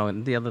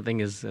and the other thing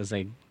is, as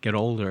I get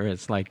older,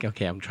 it's like,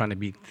 okay, I'm trying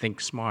to think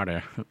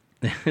smarter.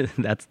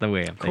 That's the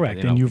way I'm thinking.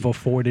 Correct. And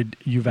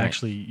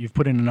you've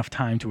put in enough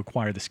time to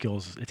acquire the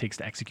skills it takes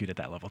to execute at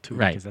that level too.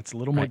 Right. Because that's a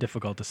little more Right.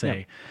 difficult to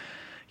say,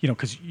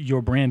 because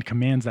your brand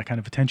commands that kind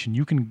of attention.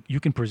 You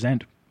can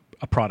present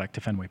a product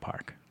to Fenway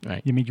Park.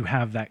 Right. I mean, you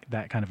have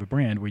that kind of a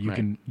brand where you Right.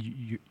 can,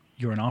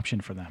 you're an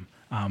option for them.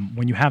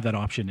 When you have that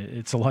option,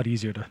 it's a lot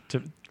easier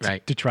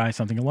to try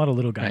something. A lot of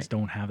little guys Right.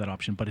 don't have that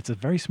option, but it's a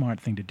very smart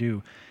thing to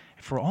do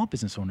for all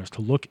business owners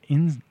to look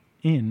in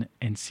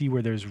and see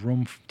where there's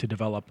room to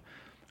develop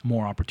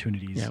more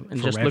opportunities. Yeah, and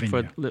for just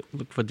revenue.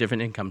 look for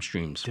different income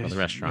streams for the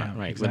restaurant, yeah,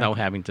 right? exactly. Without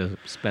having to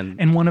spend.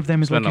 And one of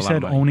them is, like spend you a lot of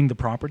said, money. owning the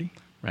property.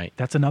 Right.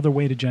 That's another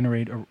way to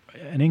generate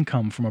an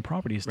income from a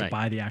property is to Right.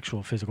 buy the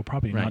actual physical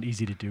property. Right. Not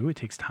easy to do. It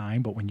takes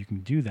time, but when you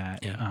can do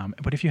that, Yeah.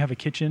 but if you have a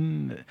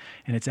kitchen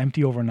and it's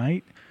empty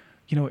overnight,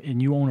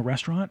 and you own a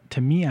restaurant, to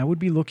me, I would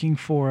be looking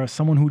for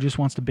someone who just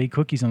wants to bake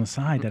cookies on the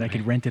side that I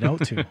could rent it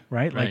out to,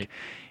 right? Like, Right.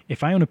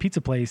 if I own a pizza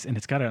place and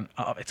it's got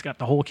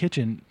the whole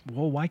kitchen,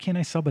 well, why can't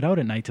I sub it out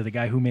at night to the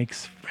guy who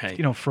makes,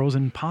 Right.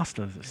 frozen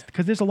pasta?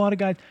 Because there's a lot of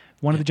guys.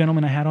 One of the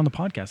gentlemen I had on the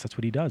podcast, that's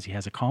what he does. He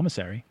has a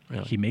commissary.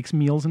 Really? He makes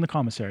meals in the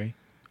commissary,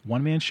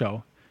 one-man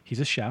show. He's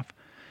a chef,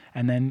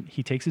 and then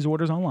he takes his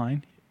orders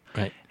online.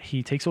 Right.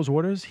 He takes those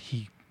orders.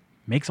 He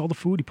makes all the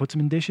food. He puts them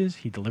in dishes.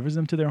 He delivers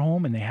them to their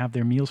home, and they have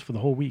their meals for the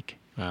whole week.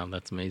 Wow,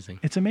 that's amazing.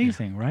 It's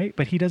amazing, right?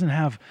 But he doesn't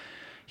have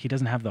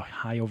the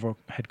high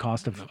overhead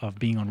cost of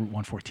being on Route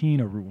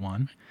 114 or Route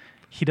 1.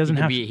 He doesn't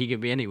have. He could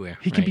be anywhere.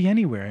 He can be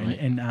anywhere, Right.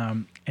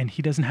 and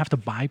he doesn't have to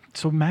buy.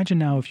 So imagine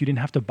now if you didn't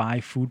have to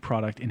buy food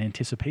product in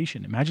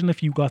anticipation. Imagine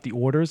if you got the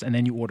orders and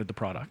then you ordered the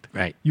product.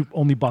 Right. You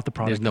only bought the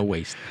product. There's no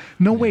waste.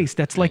 No waste.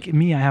 That's like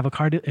me. If I have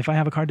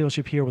a car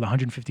dealership here with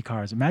 150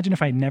 cars. Imagine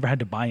if I never had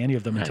to buy any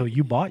of them until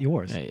you bought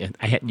yours. Right.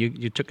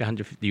 You took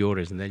 150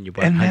 orders and then you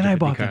bought. And then I 150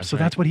 bought them. cars, So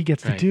right? that's what he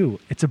gets to Right. do.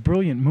 It's a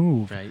brilliant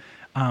move. Right.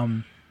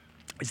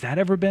 Has that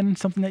ever been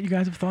something that you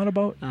guys have thought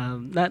about?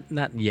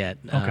 Not yet.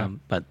 Okay.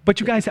 But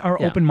you guys are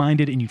yeah.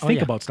 open-minded and you think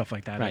yeah. about stuff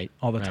like that Right,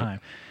 all the right. time.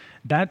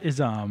 That is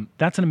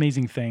that's an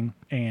amazing thing,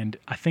 and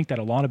I think that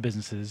a lot of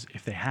businesses,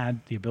 if they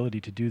had the ability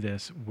to do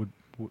this,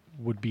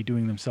 would be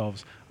doing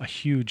themselves a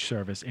huge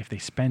service if they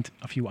spent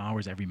a few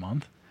hours every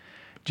month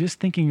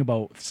just thinking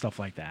about stuff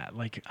like that.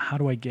 Like, how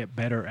do I get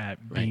better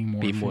at being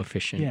more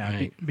efficient? Yeah,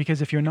 right.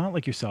 because if you're not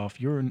like yourself,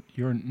 you're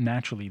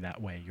naturally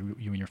that way. You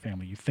and your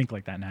family, you think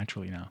like that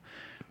naturally now.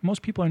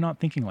 Most people are not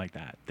thinking like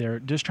that. They're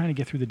just trying to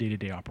get through the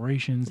day-to-day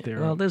operations.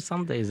 Well, there's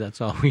some days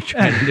that's all we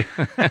try to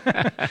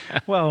do.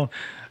 Well,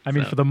 I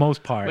mean, for the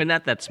most part. We're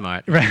not that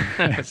smart.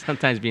 Right.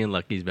 Sometimes being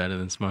lucky is better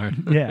than smart.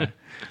 Yeah.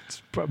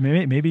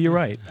 Maybe you're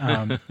right.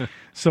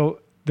 So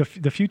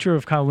the future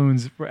of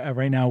Kowloon's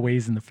right now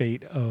weighs in the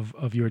fate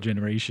of your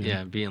generation.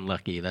 Yeah, being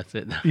lucky. That's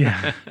it.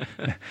 Yeah.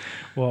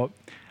 Well,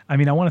 I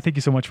mean, I want to thank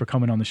you so much for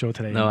coming on the show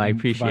today. No, I and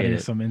appreciate providing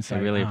it. some insight.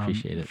 I really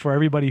appreciate it. For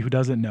everybody who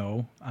doesn't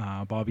know,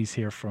 Bobby's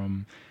here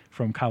from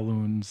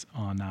Kowloon's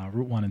on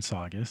Route 1 in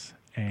Saugus,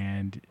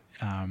 and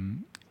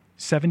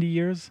 70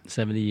 years?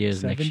 70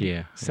 years next 70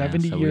 year. 70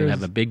 so years. we're gonna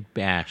have a big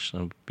bash.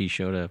 So be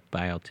sure to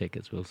buy our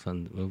tickets.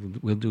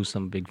 We'll do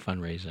some big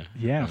fundraiser.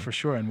 Yeah, for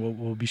sure, and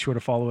we'll be sure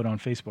to follow it on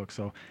Facebook.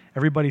 So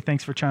everybody,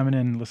 thanks for chiming in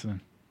and listening.